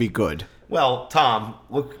have to be good. Well, Tom,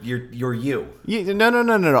 look, you're you. Yeah,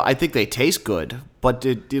 no. I think they taste good, but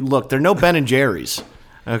look, they're no Ben and Jerry's.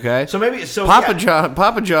 Okay, so maybe Papa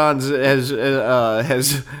John's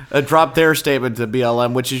has dropped their statement to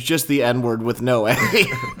BLM, which is just the N word with no A.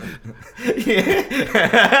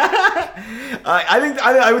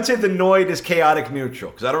 I would say the Noid is chaotic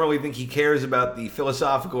neutral because I don't really think he cares about the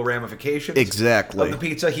philosophical ramifications exactly of the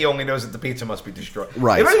pizza. He only knows that the pizza must be destroyed.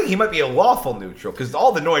 Right. If anything, he might be a lawful neutral because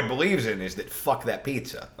all the Noid believes in is that fuck that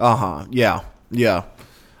pizza. Yeah.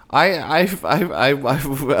 I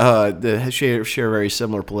share very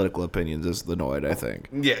similar political opinions as the Noid, I think.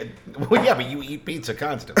 Yeah. Well, yeah, but you eat pizza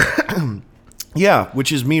constantly. Yeah,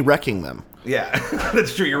 which is me wrecking them. Yeah,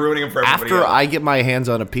 that's true. You're ruining them for everybody After else. I get my hands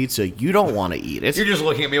on a pizza, you don't want to eat it. You're just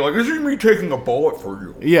looking at me like, this is me taking a bullet for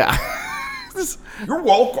you. Yeah. You're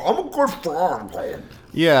welcome. I'm a good friend.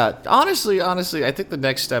 Yeah, honestly, I think the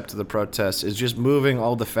next step to the protest is just moving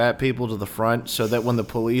all the fat people to the front so that when the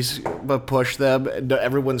police push them,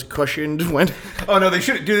 everyone's cushioned when... Oh, no, they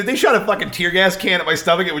should... Dude, if they shot a fucking tear gas can at my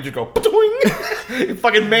stomach, it would just go...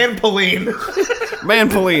 Fucking Manpoline.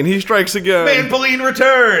 Manpoline, he strikes again. Manpoline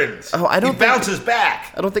returns. Oh, he bounces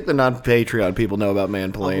back. I don't think the non-Patreon people know about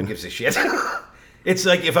Manpoline. Who gives a shit? It's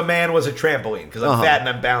like if a man was a trampoline, because I'm fat and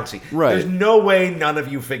I'm bouncy. Right. There's no way none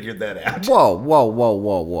of you figured that out.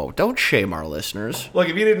 Whoa. Don't shame our listeners. Look,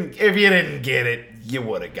 if you didn't get it, you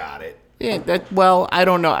would have got it. Yeah, I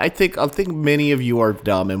don't know. I think many of you are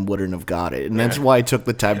dumb and wouldn't have got it, and that's why I took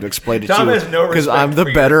the time to explain it Tom to you. has no respect because I'm the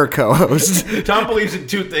better co-host. Tom believes in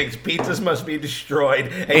two things: pizzas must be destroyed,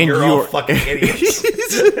 and you're all fucking idiots.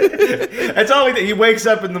 That's all he wakes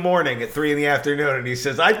up in the morning at 3 p.m, and he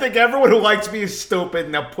says, "I think everyone who likes me is stupid.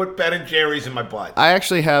 Now put Ben and Jerry's in my butt." I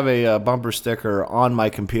actually have a bumper sticker on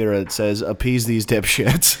my computer that says "Appease these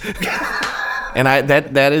dipshits." And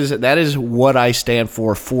that is what I stand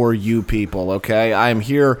for you people, okay? I am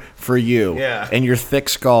here for you. Yeah. And your thick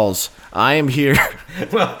skulls. I am here.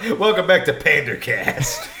 Well, welcome back to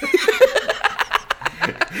Pandercast.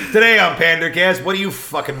 Today on Pandercast, what do you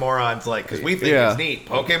fucking morons like? Because we think it's neat.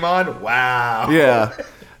 Pokemon? Wow. Yeah.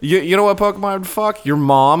 You know what Pokemon would fuck? Your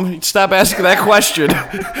mom. Stop asking that question.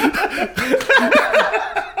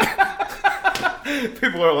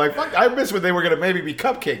 People are like, fuck, I miss when they were going to maybe be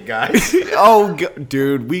cupcake guys.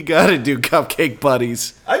 Dude, we got to do Cupcake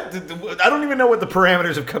Buddies. I don't even know what the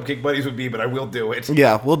parameters of Cupcake Buddies would be, but I will do it.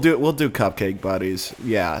 Yeah, we'll do Cupcake Buddies.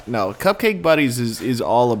 Yeah, no, Cupcake Buddies is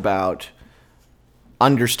all about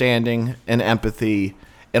understanding and empathy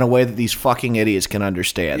in a way that these fucking idiots can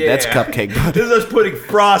understand. Yeah. That's cupcake butter. This is us putting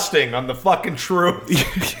frosting on the fucking truth.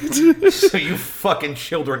 So you fucking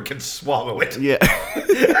children can swallow it. Yeah.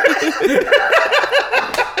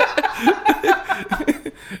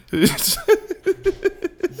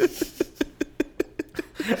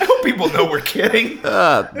 I hope people know we're kidding.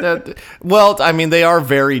 Well, I mean, they are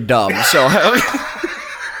very dumb, so...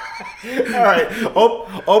 All right,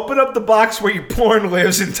 open up the box where your porn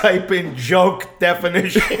lives and type in joke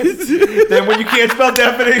definition. Then when you can't spell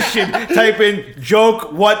definition, type in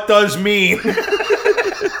joke what does mean.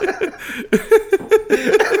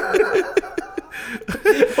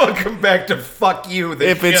 Welcome back to Fuck You, the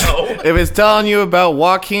if show. it's telling you about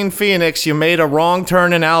Joaquin Phoenix, you made a wrong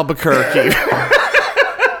turn in Albuquerque.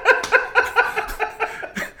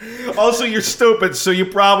 Also, you're stupid, so you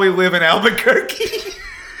probably live in Albuquerque.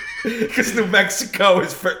 Because New Mexico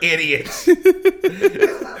is for idiots.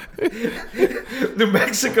 New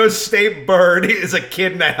Mexico's state bird is a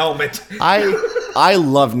kid in a helmet. I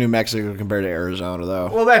love New Mexico compared to Arizona,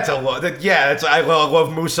 though. Well, that's a lot. I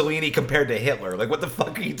love Mussolini compared to Hitler. Like, what the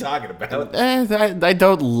fuck are you talking about? I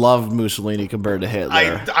don't love Mussolini compared to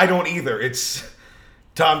Hitler. I don't either. It's...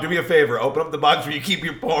 Tom, do me a favor. Open up the box where you keep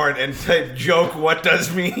your porn and type joke what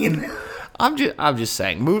does mean. I'm just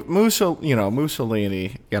saying,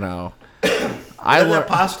 Mussolini, I love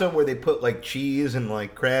pasta where they put like cheese and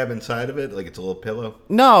like crab inside of it, like it's a little pillow.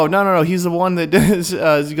 No. He's the one that does.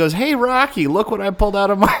 He goes, "Hey Rocky, look what I pulled out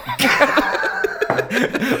of my."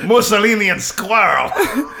 Mussolini and squirrel.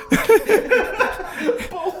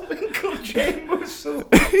 Bullwinkle J. Mussolini.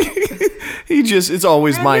 It's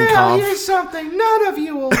always Mein Kampf. Here's something none of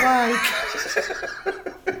you will like.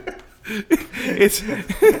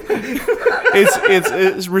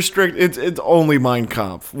 It's restricted. It's only Mein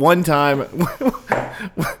Kampf. One time,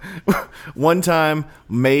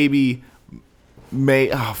 maybe.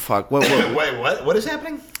 Oh fuck! Wait, what? What is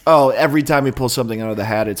happening? Oh, every time he pulls something out of the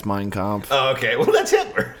hat, it's Mein Kampf. Oh, okay. Well, that's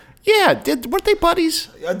Hitler. Yeah, weren't they buddies?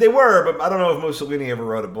 They were, but I don't know if Mussolini ever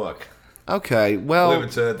wrote a book. Okay, well,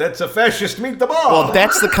 that's a fascist meatball. Well,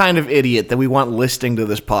 that's the kind of idiot that we want listening to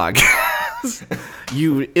this podcast.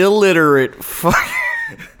 You illiterate fuck.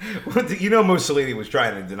 You know, Mussolini was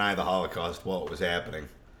trying to deny the Holocaust while it was happening.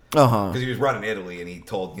 Because he was running Italy, and he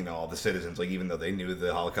told all the citizens, like, even though they knew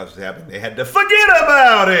the Holocaust was happening, they had to forget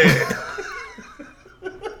about it.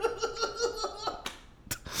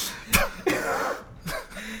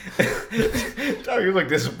 Oh, you look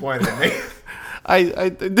disappointed in me.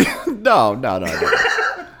 No.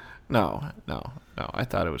 I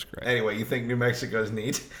thought it was great. Anyway, you think New Mexico's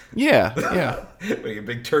neat? Yeah. What, are you a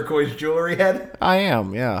big turquoise jewelry head? I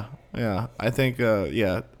am. Yeah. I think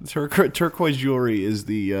turquoise jewelry is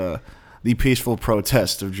the peaceful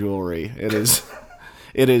protest of jewelry.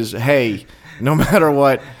 It is. Hey, no matter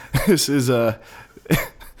what, this is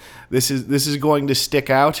going to stick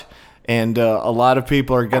out. And a lot of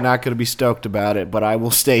people are not going to be stoked about it, but I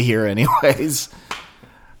will stay here anyways.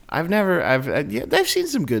 I've seen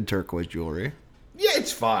some good turquoise jewelry. Yeah,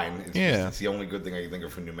 it's fine. It's the only good thing I can think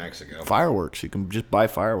of from New Mexico. Fireworks. You can just buy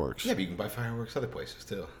fireworks. Yeah, but you can buy fireworks other places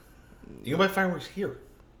too. You can buy fireworks here.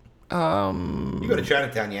 You go to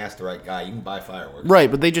Chinatown, you ask the right guy, you can buy fireworks.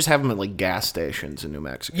 Right, but they just have them at like gas stations in New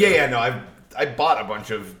Mexico. Yeah, no, I bought a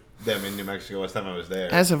bunch of them in New Mexico last time I was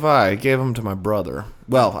there. As have I. Gave them to my brother.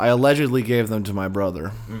 Well, I allegedly gave them to my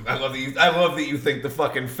brother. I love that you think the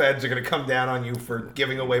fucking feds are going to come down on you for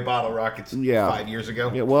giving away bottle rockets 5 years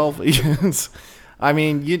ago. Yeah, well, I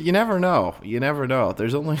mean, you never know. You never know.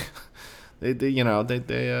 There's only, you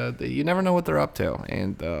never know what they're up to.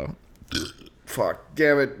 And, fuck,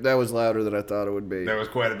 damn it, that was louder than I thought it would be. That was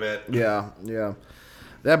quite a bit. Yeah.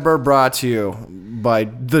 That bird brought to you by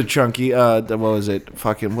the chunky, what was it?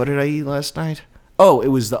 Fucking, what did I eat last night? Oh, it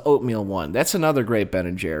was the oatmeal one. That's another great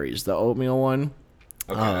Ben & Jerry's, the oatmeal one.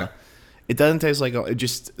 Okay. It doesn't taste like, it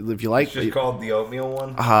just, if you like. It's just called the oatmeal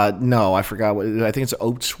one? No, I forgot what, I think it's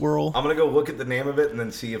oat swirl. I'm going to go look at the name of it and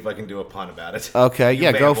then see if I can do a pun about it. Okay,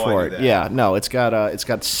 yeah, go for it. Yeah, no, it's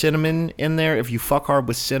got cinnamon in there. If you fuck hard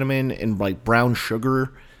with cinnamon and like brown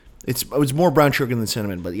sugar, it's more brown sugar than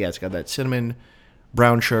cinnamon, but yeah, it's got that cinnamon,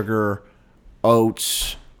 brown sugar,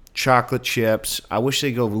 oats, chocolate chips. I wish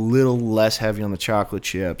they'd go a little less heavy on the chocolate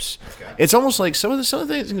chips. Okay. It's almost like some of the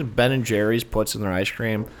things Ben & Jerry's puts in their ice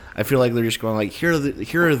cream. I feel like they're just going like, here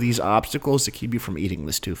are these obstacles to keep you from eating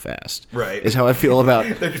this too fast. Right. Is how I feel about.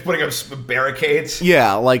 They're just putting up barricades.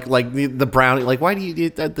 Yeah, like the brownie. Like, why do you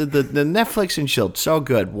the Netflix and chill so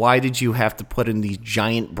good? Why did you have to put in these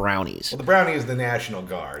giant brownies? Well, the brownie is the National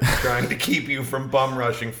Guard trying to keep you from bum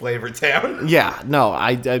rushing Flavor Town. Yeah, no,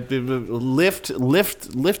 I lift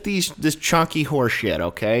this chunky horse shit.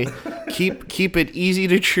 Okay, keep it easy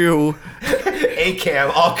to chew.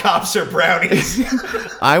 ACAB, all cops are brownies.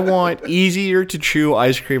 I want easier to chew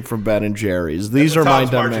ice cream from Ben and Jerry's. These are my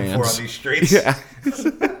Tom's marching for demands. on these streets. Yeah.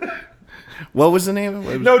 What was the name of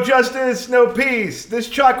it? No justice, no peace. This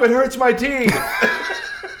chocolate hurts my teeth.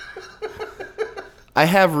 I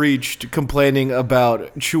have reached complaining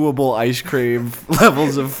about chewable ice cream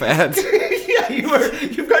levels of fat. Yeah,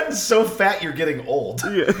 you've gotten so fat you're getting old.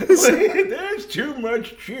 Yeah. There's too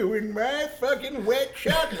much chew in my fucking wet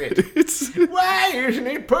chocolate. Why isn't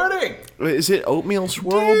it pudding? Is it oatmeal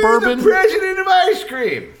swirl You're bourbon? the president of ice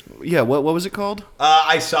cream. Yeah, what was it called?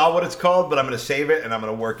 I saw what it's called, but I'm going to save it, and I'm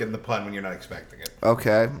going to work in the pun when you're not expecting it.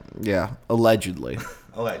 Okay, yeah, allegedly.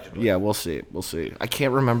 Allegedly. Yeah, we'll see. I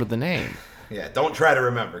can't remember the name. Yeah, don't try to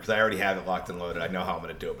remember, because I already have it locked and loaded. I know how I'm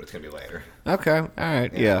going to do it, but it's going to be later. Okay, all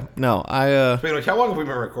right, yeah. No, Speaking of which, how long have we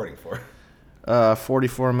been recording for?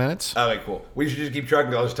 44 minutes. Okay, cool. We should just keep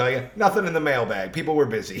trucking. I'll just tell you, nothing in the mailbag. People were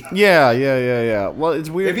busy. Yeah. Well, it's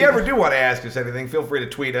weird. If you ever do want to ask us anything, feel free to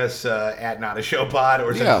tweet us at NotAShowPod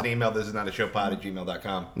or send us an email. This is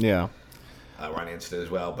notashowpod@gmail.com. Yeah. We're on Insta as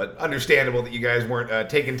well. But understandable that you guys weren't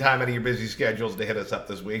taking time out of your busy schedules to hit us up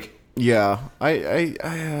this week. Yeah.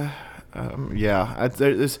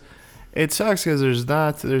 It sucks because there's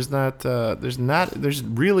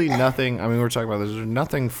really nothing. I mean, we're talking about this. There's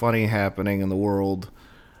nothing funny happening in the world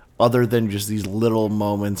other than just these little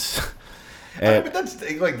moments. But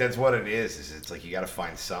that's what it is it's like you got to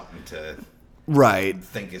find something to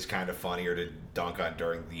think is kind of funny or to dunk on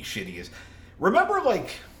during the shittiest. Remember,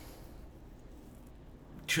 like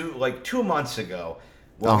 2 months ago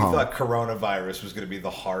when we thought coronavirus was going to be the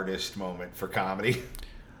hardest moment for comedy.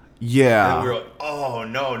 Yeah. And we were like, oh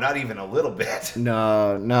no, not even a little bit.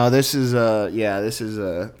 No, this is yeah,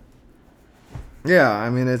 I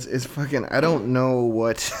mean it's fucking I don't know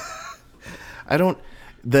what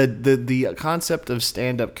the concept of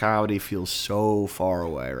stand-up comedy feels so far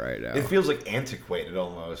away right now. It feels like antiquated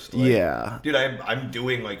almost. Yeah. Dude, I'm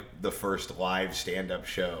doing like the first live stand-up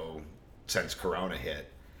show since Corona hit.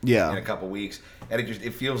 Yeah. In a couple weeks, and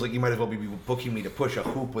it feels like you might as well be booking me to push a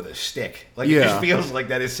hoop with a stick. Like Yeah. it just feels like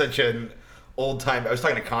that is such an old time. I was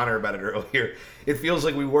talking to Connor about it earlier. It feels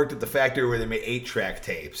like we worked at the factory where they made 8-track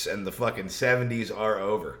tapes, and the fucking 70s are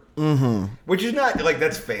over. Mm-hmm. Which is not like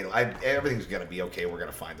that's fatal. Everything's gonna be okay. We're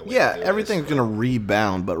gonna find a way. Yeah, to do everything's this. gonna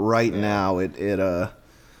rebound, but right now it you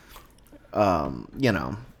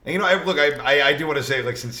know. And look, I do want to say,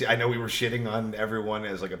 like, since I know we were shitting on everyone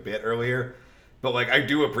as like a bit earlier. But, like, I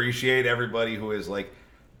do appreciate everybody who is, like,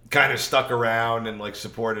 kind of stuck around and, like,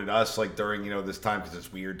 supported us, like, during, this time because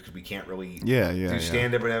it's weird because we can't really do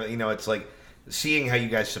stand-up. And, it's, like, seeing how you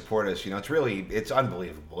guys support us, it's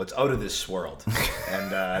unbelievable. It's out of this swirl.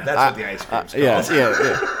 And that's what the ice cream's called. Yeah.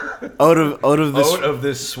 Out of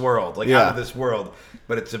this swirl. Like, out of this world.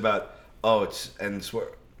 But it's about,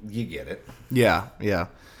 you get it. Yeah.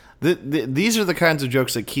 These are the kinds of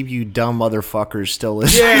jokes that keep you dumb motherfuckers still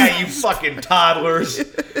listening. Yeah, you fucking toddlers.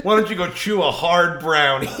 Why don't you go chew a hard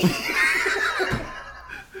brownie?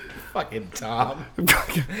 Fucking Tom.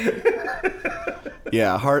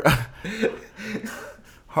 Yeah, hard.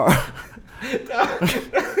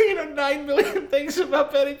 9 million things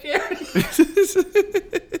about Ben and Jerry's.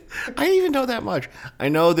 I didn't even know that much. I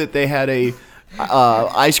know that they had a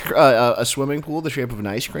swimming pool the shape of an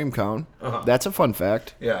ice cream cone. That's a fun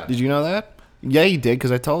fact. Yeah. Did you know that? Yeah, you did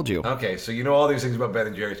because I told you. Okay, so you know all these things about Ben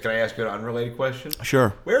and Jerry's. Can I ask you an unrelated question?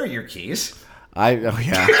 Sure. Where are your keys?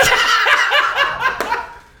 Yeah.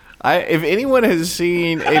 If anyone has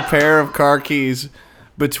seen a pair of car keys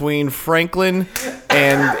between Franklin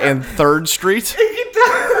and 3rd Street.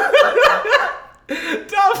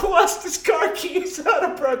 Tom lost his car keys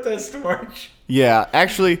on a protest march. Yeah,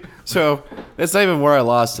 actually, so that's not even where I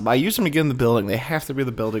lost them. I used them to get in the building. They have to be in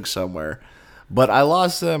the building somewhere. But I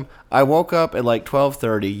lost them. I woke up at like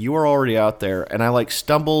 12:30. You were already out there, and I like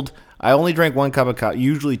stumbled. I only drank 1 cup of coffee.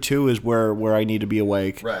 Usually 2 is where I need to be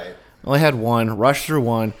awake. Right. I only had 1. Rushed through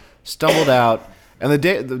 1. Stumbled out. And the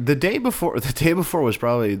day before was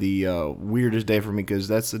probably the weirdest day for me because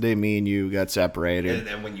that's the day me and you got separated. And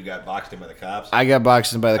then when you got boxed in by the cops. I got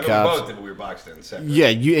boxed in by the cops. We both did, but we were boxed in separate. Yeah,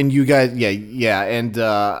 you guys, yeah, and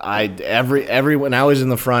everyone. I was in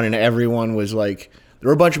the front, and everyone was like there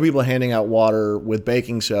were a bunch of people handing out water with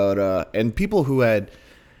baking soda, and people who had.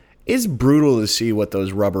 It's brutal to see what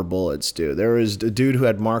those rubber bullets do. There was a dude who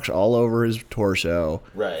had marks all over his torso.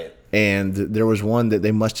 Right. And there was one that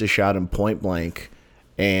they must have shot him point blank,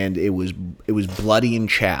 and it was bloody and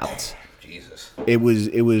chapped. Jesus. It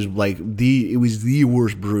was the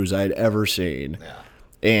worst bruise I'd ever seen. Yeah.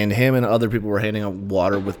 And him and other people were handing out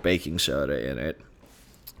water with baking soda in it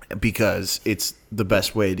because it's the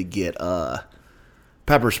best way to get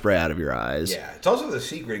pepper spray out of your eyes. Yeah. It's also the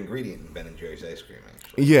secret ingredient in Ben and Jerry's ice cream.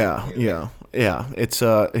 Yeah. It's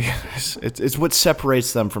it's what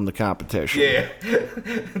separates them from the competition. Yeah.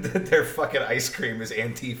 Their fucking ice cream is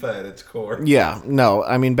Antifa at its core. Yeah, no,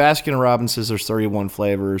 I mean Baskin Robbins says there's 31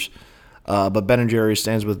 flavors, but Ben and Jerry's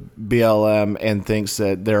stands with BLM and thinks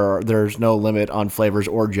that there's no limit on flavors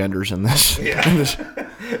or genders in this. Yeah.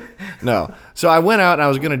 No, so I went out and I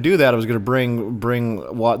was going to do that. I was going to bring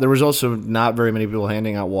water. There was also not very many people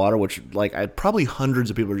handing out water, which probably hundreds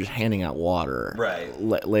of people were just handing out water. Right.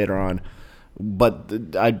 Later on, but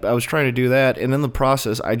I was trying to do that, and in the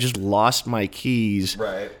process, I just lost my keys.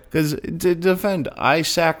 Right. Because to defend, I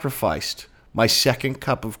sacrificed my second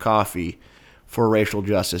cup of coffee for racial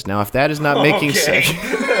justice. Now, if that is not making sense,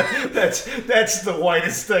 that's the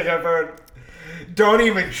whitest thing I've heard. Don't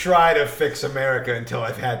even try to fix America until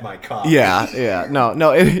I've had my coffee. yeah,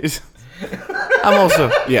 no, it is. I'm also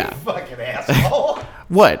Fucking asshole.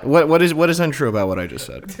 What is untrue about what I just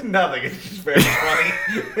said? Nothing. It's just very funny.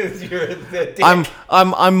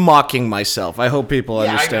 I'm mocking myself. I hope people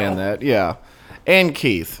understand I know. that. Yeah, and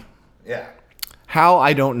Keith. Yeah. How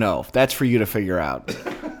I don't know. That's for you to figure out.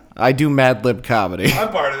 I do Mad Lib comedy. I'm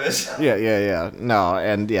part of this. Yeah. No,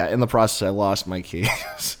 and in the process, I lost my keys.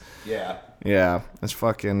 Yeah. Yeah, it's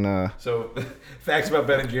fucking. So, facts about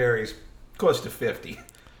Ben and Jerry's: cost of 50,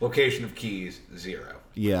 location of keys 0.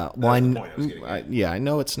 Yeah, well, the point I was getting at. I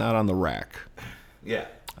know it's not on the rack. Yeah.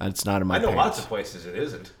 It's not in my I know pants. lots of places it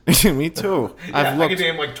isn't. Me too. Yeah, I've I looked. can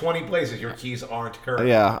name like 20 places your keys aren't current.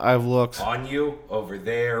 Yeah, I've looked. On you, over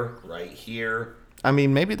there, right here. I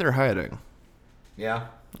mean, maybe they're hiding. Yeah.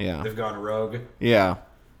 Yeah. They've gone rogue. Yeah.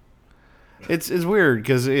 It's weird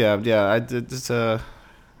because I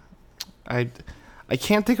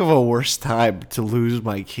can't think of a worse time to lose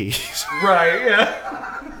my keys. Right.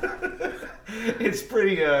 Yeah. It's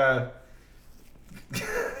pretty.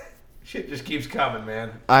 Shit just keeps coming,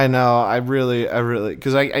 man. I know. I really,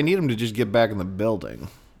 because I need them to just get back in the building.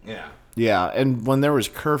 Yeah. Yeah, and when there was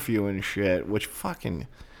curfew and shit, which fucking,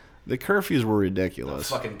 the curfews were ridiculous.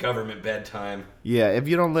 Fucking government bedtime. Yeah, if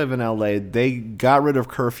you don't live in LA, they got rid of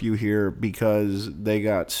curfew here because they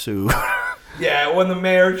got sued. Yeah, when the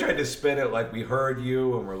mayor tried to spin it like we heard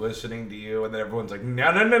you and we're listening to you, and then everyone's like,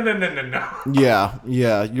 no.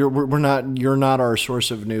 Yeah, you're not our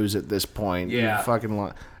source of news at this point. Yeah. You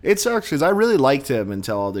fucking it sucks because I really liked him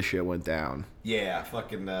until all this shit went down. Yeah,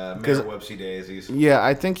 fucking Mayor Whoopsie Daisies. Yeah,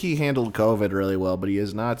 I think he handled COVID really well, but he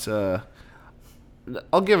is not.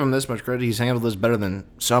 I'll give him this much credit. He's handled this better than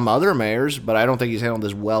some other mayors, but I don't think he's handled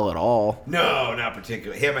this well at all. No, not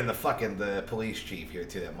particularly. Him and the police chief here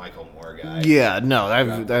too, that Michael Moore guy. Yeah, no, I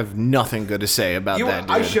have nothing good to say about that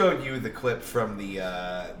dude. I showed you the clip from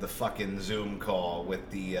the fucking Zoom call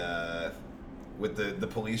with the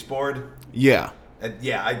police board. Yeah.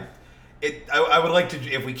 I would like to,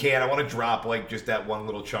 if we can, I want to drop like just that one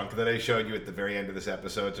little chunk that I showed you at the very end of this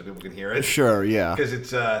episode so people can hear it. Sure, yeah. Because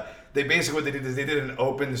it's they basically what they did is they did an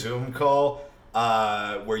open Zoom call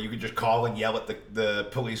where you could just call and yell at the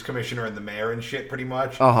police commissioner and the mayor and shit pretty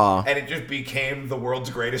much. Uh-huh. And it just became the world's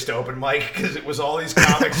greatest open mic because it was all these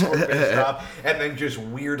comics who were pissed off and then just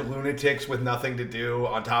weird lunatics with nothing to do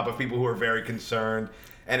on top of people who were very concerned.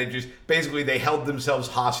 And it just basically they held themselves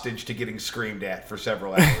hostage to getting screamed at for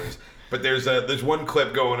several hours. But there's one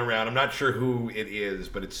clip going around. I'm not sure who it is,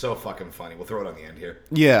 but it's so fucking funny. We'll throw it on the end here.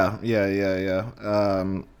 Yeah.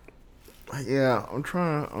 I'm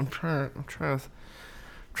trying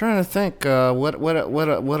to think. What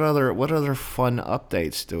other fun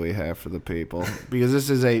updates do we have for the people? Because this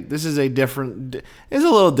is a different. It's a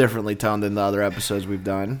little differently toned than the other episodes we've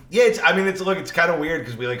done. Yeah, it's kind of weird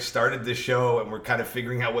because we like started this show and we're kind of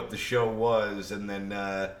figuring out what the show was, and then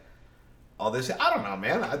all this. I don't know,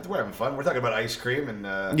 man. We're having fun. We're talking about ice cream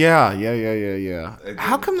and. Yeah.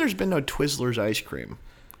 How come there's been no Twizzlers ice cream?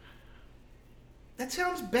 That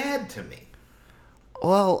sounds bad to me.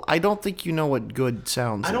 Well, I don't think you know what good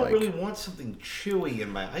sounds like. I don't really want something chewy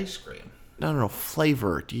in my ice cream. No,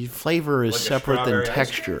 flavor. Flavor is Like a separate than strawberry ice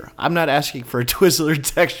texture. I'm not asking for a Twizzler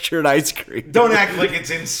textured ice cream. Don't act like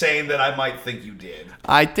it's insane that I might think you did.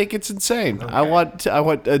 I think it's insane. Okay. I want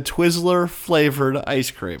a Twizzler flavored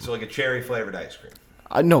ice cream. So like a cherry flavored ice cream.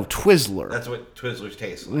 No, Twizzler. That's what Twizzlers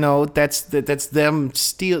taste like. No, that's them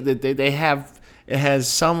steal. They have it has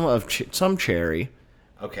some cherry.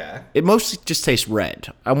 Okay. It mostly just tastes red.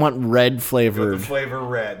 I want red flavored. The flavor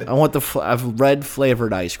red. I want red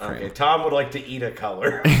flavored ice cream. Okay, Tom would like to eat a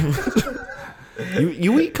color.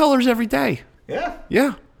 You eat colors every day. Yeah.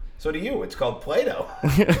 Yeah. So do you. It's called Play-Doh.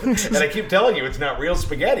 And I keep telling you it's not real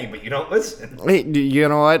spaghetti, but you don't listen. Hey, you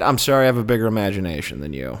know what? I'm sorry I have a bigger imagination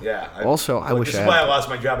than you. Yeah. I wish I had. This is why I lost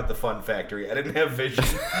my job at the Fun Factory. I didn't have vision.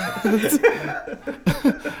 I'm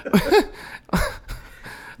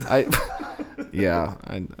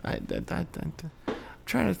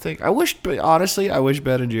trying to think. Honestly, I wish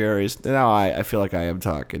Ben and Jerry's. Now I feel like I am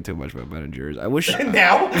talking too much about Ben and Jerry's. I wish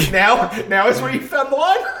now is where you found the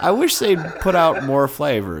line? I wish they'd put out more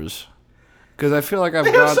flavors. Because I feel like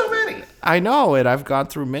They have so many. I know it. I've gone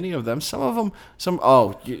through many of them. Some of them.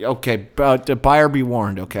 Okay. Buyer be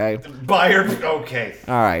warned. Okay. Buyer. Okay.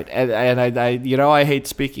 All right. And I hate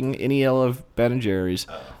speaking any ill of Ben and Jerry's.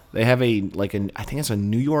 They have I think it's a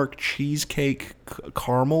New York cheesecake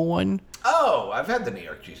caramel one. Oh, I've had the New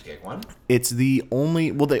York cheesecake one. It's the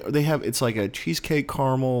only. Well, they have. It's like a cheesecake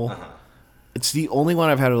caramel. It's the only one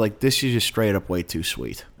I've had. Like, this is just straight up way too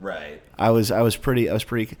sweet. Right. I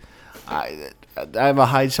have a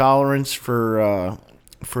high tolerance for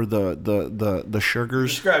the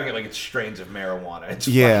sugars. Describing it like it's strains of marijuana. It's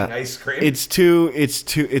fucking ice cream. It's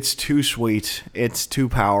too sweet. It's too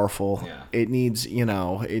powerful. Yeah. It needs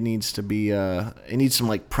to be it needs some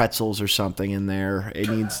like pretzels or something in there. It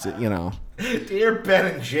needs to, Dear Ben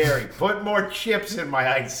and Jerry, put more chips in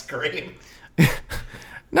my ice cream.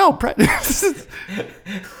 No,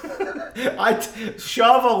 I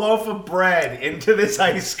shove a loaf of bread into this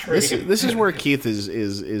ice cream. This is where Keith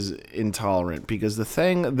is intolerant, because the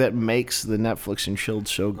thing that makes the Netflix and chilled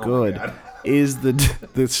so good is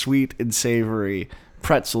the sweet and savory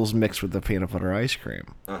pretzels mixed with the peanut butter ice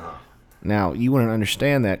cream. Now, you wouldn't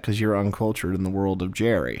understand that because you're uncultured in the world of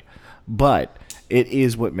Jerry, but it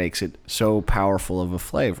is what makes it so powerful of a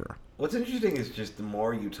flavor. What's interesting is just the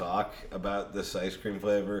more you talk about this ice cream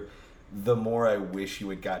flavor, the more I wish you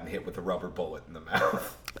had gotten hit with a rubber bullet in the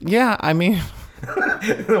mouth. Yeah, I mean...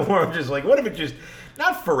 The more I'm just like, what if it just,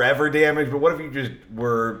 not forever damage, but what if you just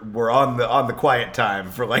were on the quiet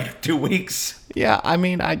time for like 2 weeks? Yeah, I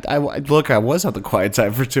mean, I was on the quiet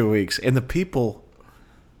time for 2 weeks, and the people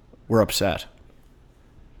were upset.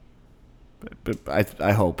 But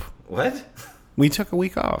I hope. What? We took a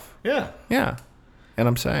week off. Yeah. Yeah. And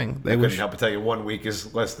I'm saying I couldn't help but tell you 1 week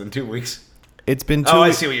is less than 2 weeks. It's been 2 Oh,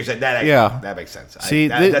 weeks. I see what you're saying. That makes sense. See,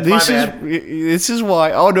 that's this is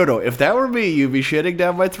why. Oh no! If that were me, you'd be shitting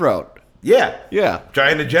down my throat. Yeah.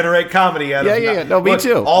 Trying to generate comedy out of Yeah. No, me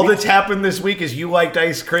too. All that's happened this week is you liked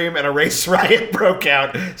ice cream and a race riot broke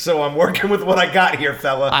out. So I'm working with what I got here,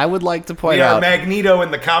 fella. I would like to point we out are Magneto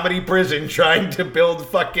in the comedy prison trying to build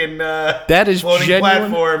fucking that is floating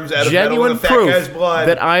platforms out of metal with a fat proof guy's blood.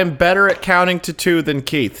 that I am better at counting to 2 than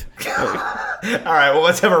Keith. All right, well,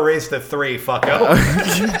 let's have a race to 3,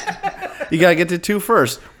 fucko. You gotta get to 2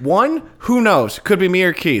 first. 1, who knows? Could be me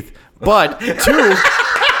or Keith. But 2.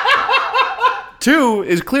 2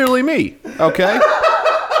 is clearly me, okay?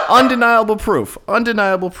 Undeniable proof.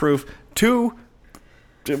 2,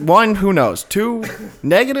 1, who knows? 2,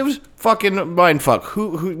 negatives, fucking mindfuck.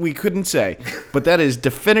 Who we couldn't say. But that is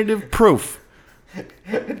definitive proof.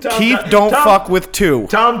 Keith, don't fuck with 2.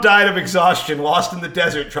 Tom died of exhaustion, lost in the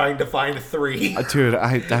desert trying to find 3. Dude,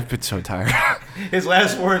 I've been so tired. His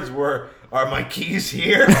last words were, "Are my keys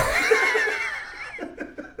here?"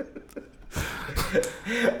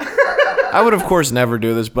 I would, of course, never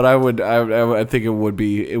do this, but I think it would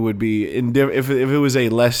be if it was a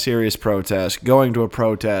less serious protest, going to a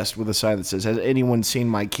protest with a sign that says, "Has anyone seen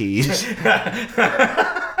my keys?"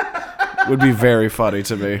 would be very funny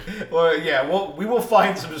to me. Well, yeah, we will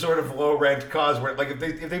find some sort of low rent cause where, like,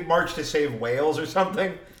 if they march to save whales or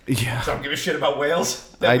something. Yeah. So I don't give a shit about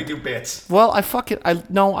whales. Then we do bits. Well, I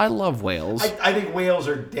love whales. I think whales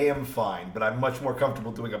are damn fine, but I'm much more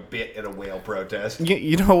comfortable doing a bit at a whale protest.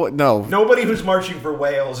 You know what? No. Nobody who's marching for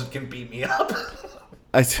whales can beat me up.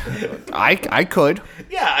 I could.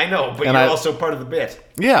 Yeah, I know, but you're also part of the bit.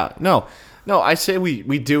 Yeah, no. I say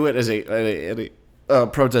we do it as a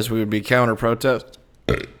protest. We would be counter protest.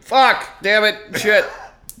 Fuck! Damn it! Shit!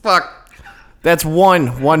 Fuck! That's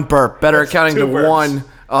one burp. Better That's counting to burps. 1.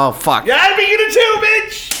 Oh fuck! Yeah, I beat you to 2,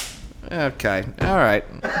 bitch. Okay. All right.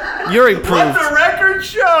 You're improved. Let the record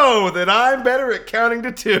show that I'm better at counting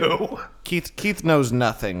to 2. Keith knows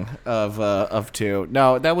nothing of 2.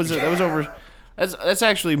 No, that was over. That's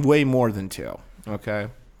actually way more than 2. Okay,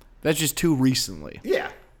 that's just 2 recently. Yeah.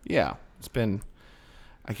 Yeah, it's been.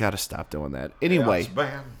 I gotta stop doing that. Anyway,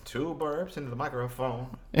 Bam, 2 burps into the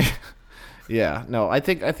microphone. yeah, no, I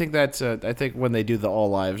think that's I think when they do the All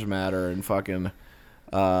Lives Matter and fucking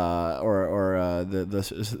the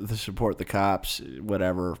support the cops,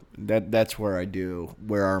 whatever. That's where I do.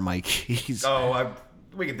 Where are my keys? Oh,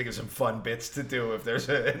 we can think of some fun bits to do if there's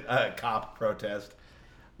a cop protest.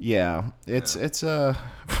 Yeah, it's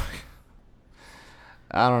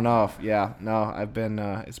I don't know. Yeah, no, I've been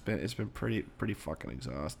it's been pretty fucking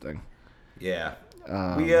exhausting. Yeah.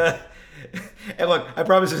 And look, I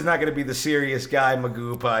promise it's not going to be the serious guy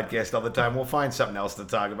Magoo podcast all the time. We'll find something else to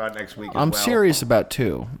talk about next week. I'm serious about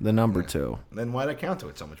 2, the number 2. Then why'd I count to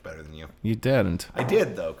it so much better than you? You didn't. I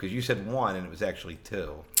did though, because you said 1 and it was actually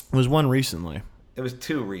 2. It was 1 recently. It was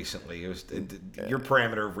 2 recently. Your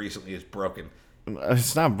parameter of recently is broken.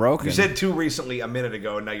 It's not broken. You said 2 recently a minute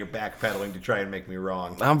ago, and now you're backpedaling to try and make me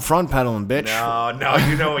wrong. I'm front pedaling, bitch. No,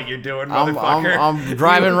 you know what you're doing, motherfucker. I'm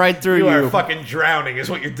driving right through you. You are fucking drowning, is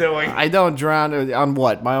what you're doing. I don't drown on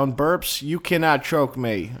what? My own burps? You cannot choke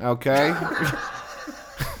me, okay?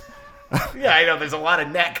 Yeah, I know. There's a lot of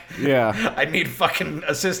neck. Yeah. I need fucking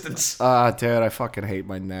assistance. Dude, I fucking hate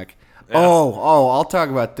my neck. Yeah. Oh, I'll talk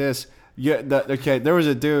about this. Yeah, okay. There was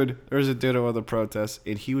a dude at one of the protests,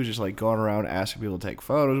 and he was just like going around asking people to take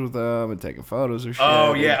photos with him and taking photos of shit.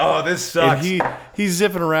 Oh yeah. Oh, this sucks. And he's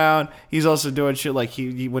zipping around. He's also doing shit like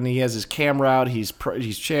he when he has his camera out, he's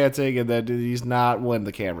chanting, and then he's not when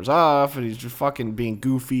the camera's off, and he's just fucking being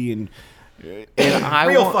goofy and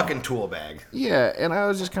fucking tool bag. Yeah, and I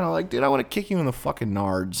was just kind of like, dude, I want to kick you in the fucking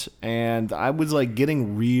nards, and I was like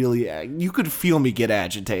getting really. You could feel me get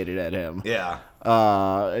agitated at him. Yeah.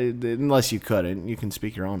 Unless you couldn't, you can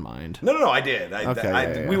speak your own mind. No, I did.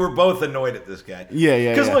 Okay, we were both annoyed at this guy. Yeah.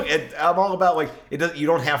 Because look, I'm all about like it. You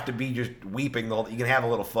don't have to be just weeping the whole. You can have a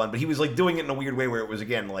little fun, but he was like doing it in a weird way where it was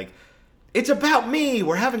again like, it's about me.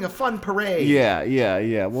 We're having a fun parade.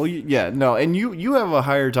 Yeah. Well, no, and you have a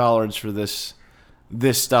higher tolerance for this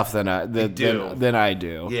stuff than I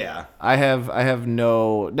do. Yeah. I have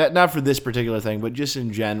no not for this particular thing, but just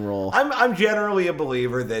in general. I'm generally a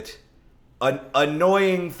believer that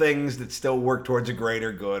annoying things that still work towards a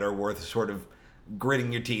greater good are worth sort of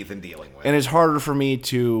gritting your teeth and dealing with. And it's harder for me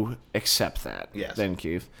to accept that than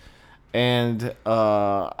Keith. And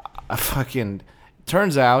I fucking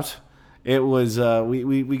turns out it was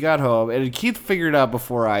we got home and Keith figured out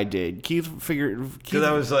before I did. Because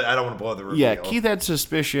I was like, I don't want to blow the reveal. Yeah, Keith had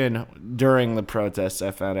suspicion during the protests. I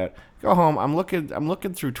found out. Go home. I'm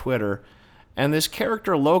looking through Twitter. And this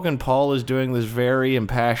character, Logan Paul, is doing this very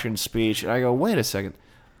impassioned speech. And I go, wait a second.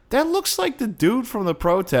 That looks like the dude from the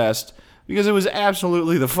protest. Because it was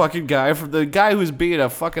absolutely the fucking guy. The guy who's being a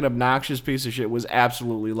fucking obnoxious piece of shit was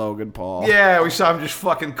absolutely Logan Paul. Yeah, we saw him just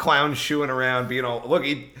fucking clown shoeing around, being all... Look,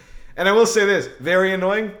 and I will say this. Very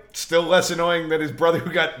annoying. Still less annoying than his brother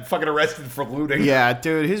who got fucking arrested for looting. Yeah,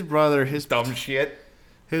 dude. His brother, his... Dumb shit.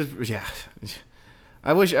 Yeah...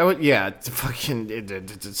 I would. Yeah,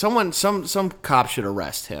 fucking some cop should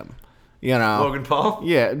arrest him. You know, Logan Paul.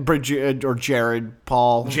 Yeah, or Jared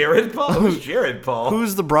Paul. Jared Paul. Who's Jared Paul?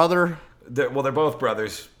 Who's the brother? They're both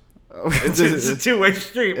brothers. It's a two-way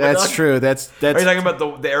street. That's true. That's. Are you talking about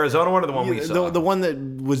the Arizona one or the one we saw? The one that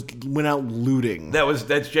went out looting.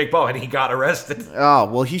 That's Jake Paul, and he got arrested. Oh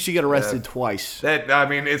well, he should get arrested twice. It's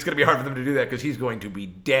going to be hard for them to do that because he's going to be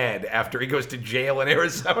dead after he goes to jail in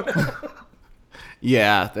Arizona.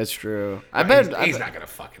 Yeah, that's true. I bet he's not gonna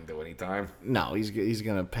fucking do any time. No, he's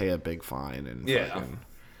gonna pay a big fine and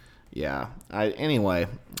yeah. Anyway,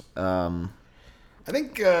 I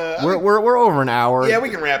think we're over an hour. Yeah,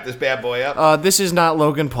 we can wrap this bad boy up. This is not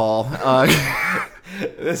Logan Paul.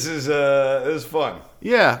 This is fun.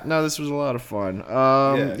 Yeah, no, this was a lot of fun.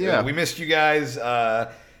 Yeah, we missed you guys.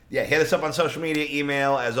 Hit us up on social media,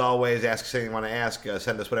 email, as always. Ask us anything you want to ask.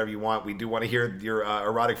 Send us whatever you want. We do want to hear your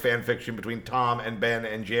erotic fan fiction between Tom and Ben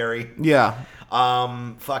and Jerry. Yeah.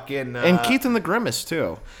 And Keith and the Grimace,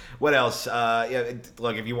 too. What else?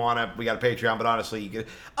 Look, if you want to, we got a Patreon, but honestly, you could...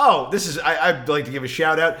 I'd like to give a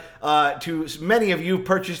shout out to many of you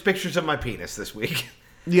purchased pictures of my penis this week.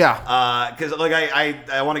 Yeah. Because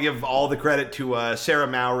I want to give all the credit to Sarah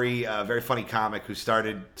Mowry, a very funny comic who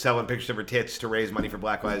started selling pictures of her tits to raise money for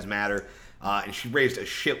Black Lives Matter, and she raised a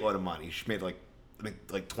shitload of money. She made like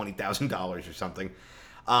 $20,000 or something.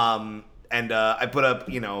 And I put up,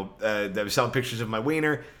 I was selling pictures of my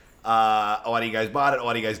wiener. A lot of you guys bought it. A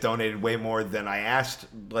lot of you guys donated way more than I asked,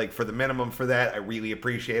 for the minimum for that. I really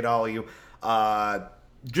appreciate all of you.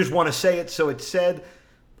 Just want to say it so it's said.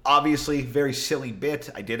 Obviously, very silly bit.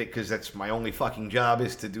 I did it because that's my only fucking job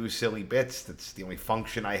is to do silly bits. That's the only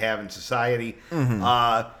function I have in society.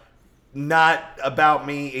 Mm-hmm. not about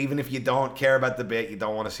me. Even if you don't care about the bit, you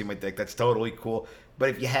don't want to see my dick, that's totally cool. But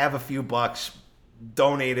if you have a few bucks,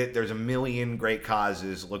 donate it. There's a million great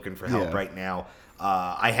causes looking for help right now.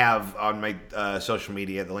 I have on my social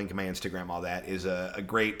media, the link in my Instagram, all that is a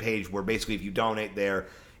great page where basically if you donate there,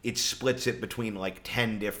 it splits it between like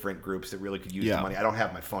 10 different groups that really could use the money. I don't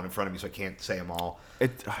have my phone in front of me, so I can't say them all. I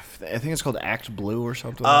think it's called Act Blue or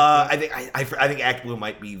something. I think Act Blue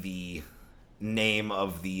might be the name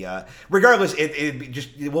of the. Regardless,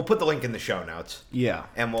 we'll put the link in the show notes. Yeah,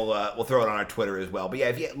 and we'll throw it on our Twitter as well. But yeah,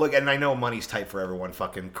 if you look, and I know money's tight for everyone.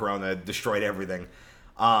 Fucking Corona destroyed everything.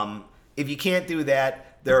 If you can't do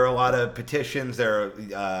that, there are a lot of petitions. There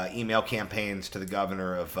are email campaigns to the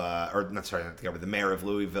governor of, not the governor, the mayor of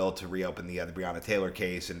Louisville to reopen the Breonna Taylor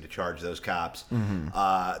case and to charge those cops.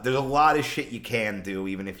 Mm-hmm. There's a lot of shit you can do,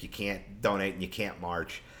 even if you can't donate and you can't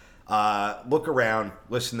march. Look around,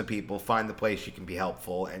 listen to people, find the place you can be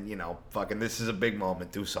helpful, and fucking this is a big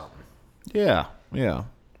moment. Do something. Yeah.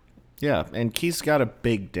 And Keith's got a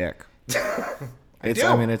big dick. It's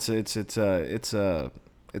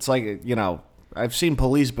like, I've seen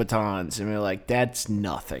police batons and they're like, that's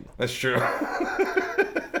nothing. That's true.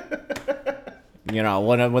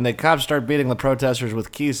 When the cops start beating the protesters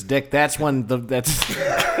with Keith's dick, that's when that's.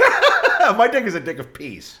 My dick is a dick of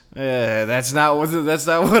peace. Yeah, that's not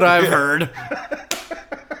what I've heard.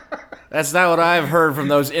 That's not what I've heard from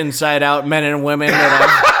those inside out men and women.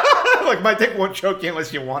 Like my dick won't choke you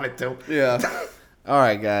unless you want it to. Yeah. All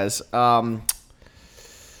right, guys.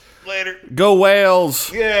 Later. Go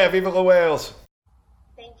Wales. Yeah, viva the Wales.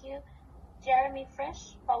 Thank you. Jeremy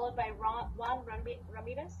Fresh, followed by Juan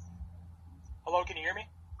Ramirez. Hello, can you hear me?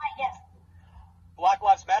 Hi, yes. Black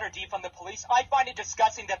Lives Matter, defund the police. I find it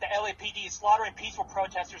disgusting that the LAPD is slaughtering peaceful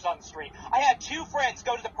protesters on the street. I had two friends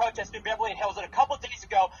go to the protest in Beverly Hills a couple of days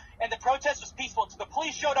ago, and the protest was peaceful until the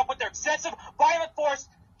police showed up with their excessive violent force,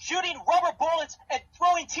 shooting rubber bullets and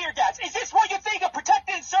throwing tear gas. Is this what you think of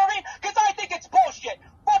protecting and serving? Because I think it's bullshit.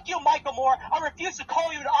 Fuck you, Michael Moore. I refuse to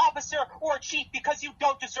call you an officer or a chief because you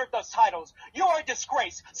don't deserve those titles. You are a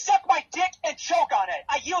disgrace. Suck my dick and choke on it.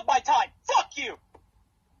 I yield my time. Fuck you.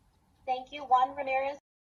 Thank you, Juan Ramirez.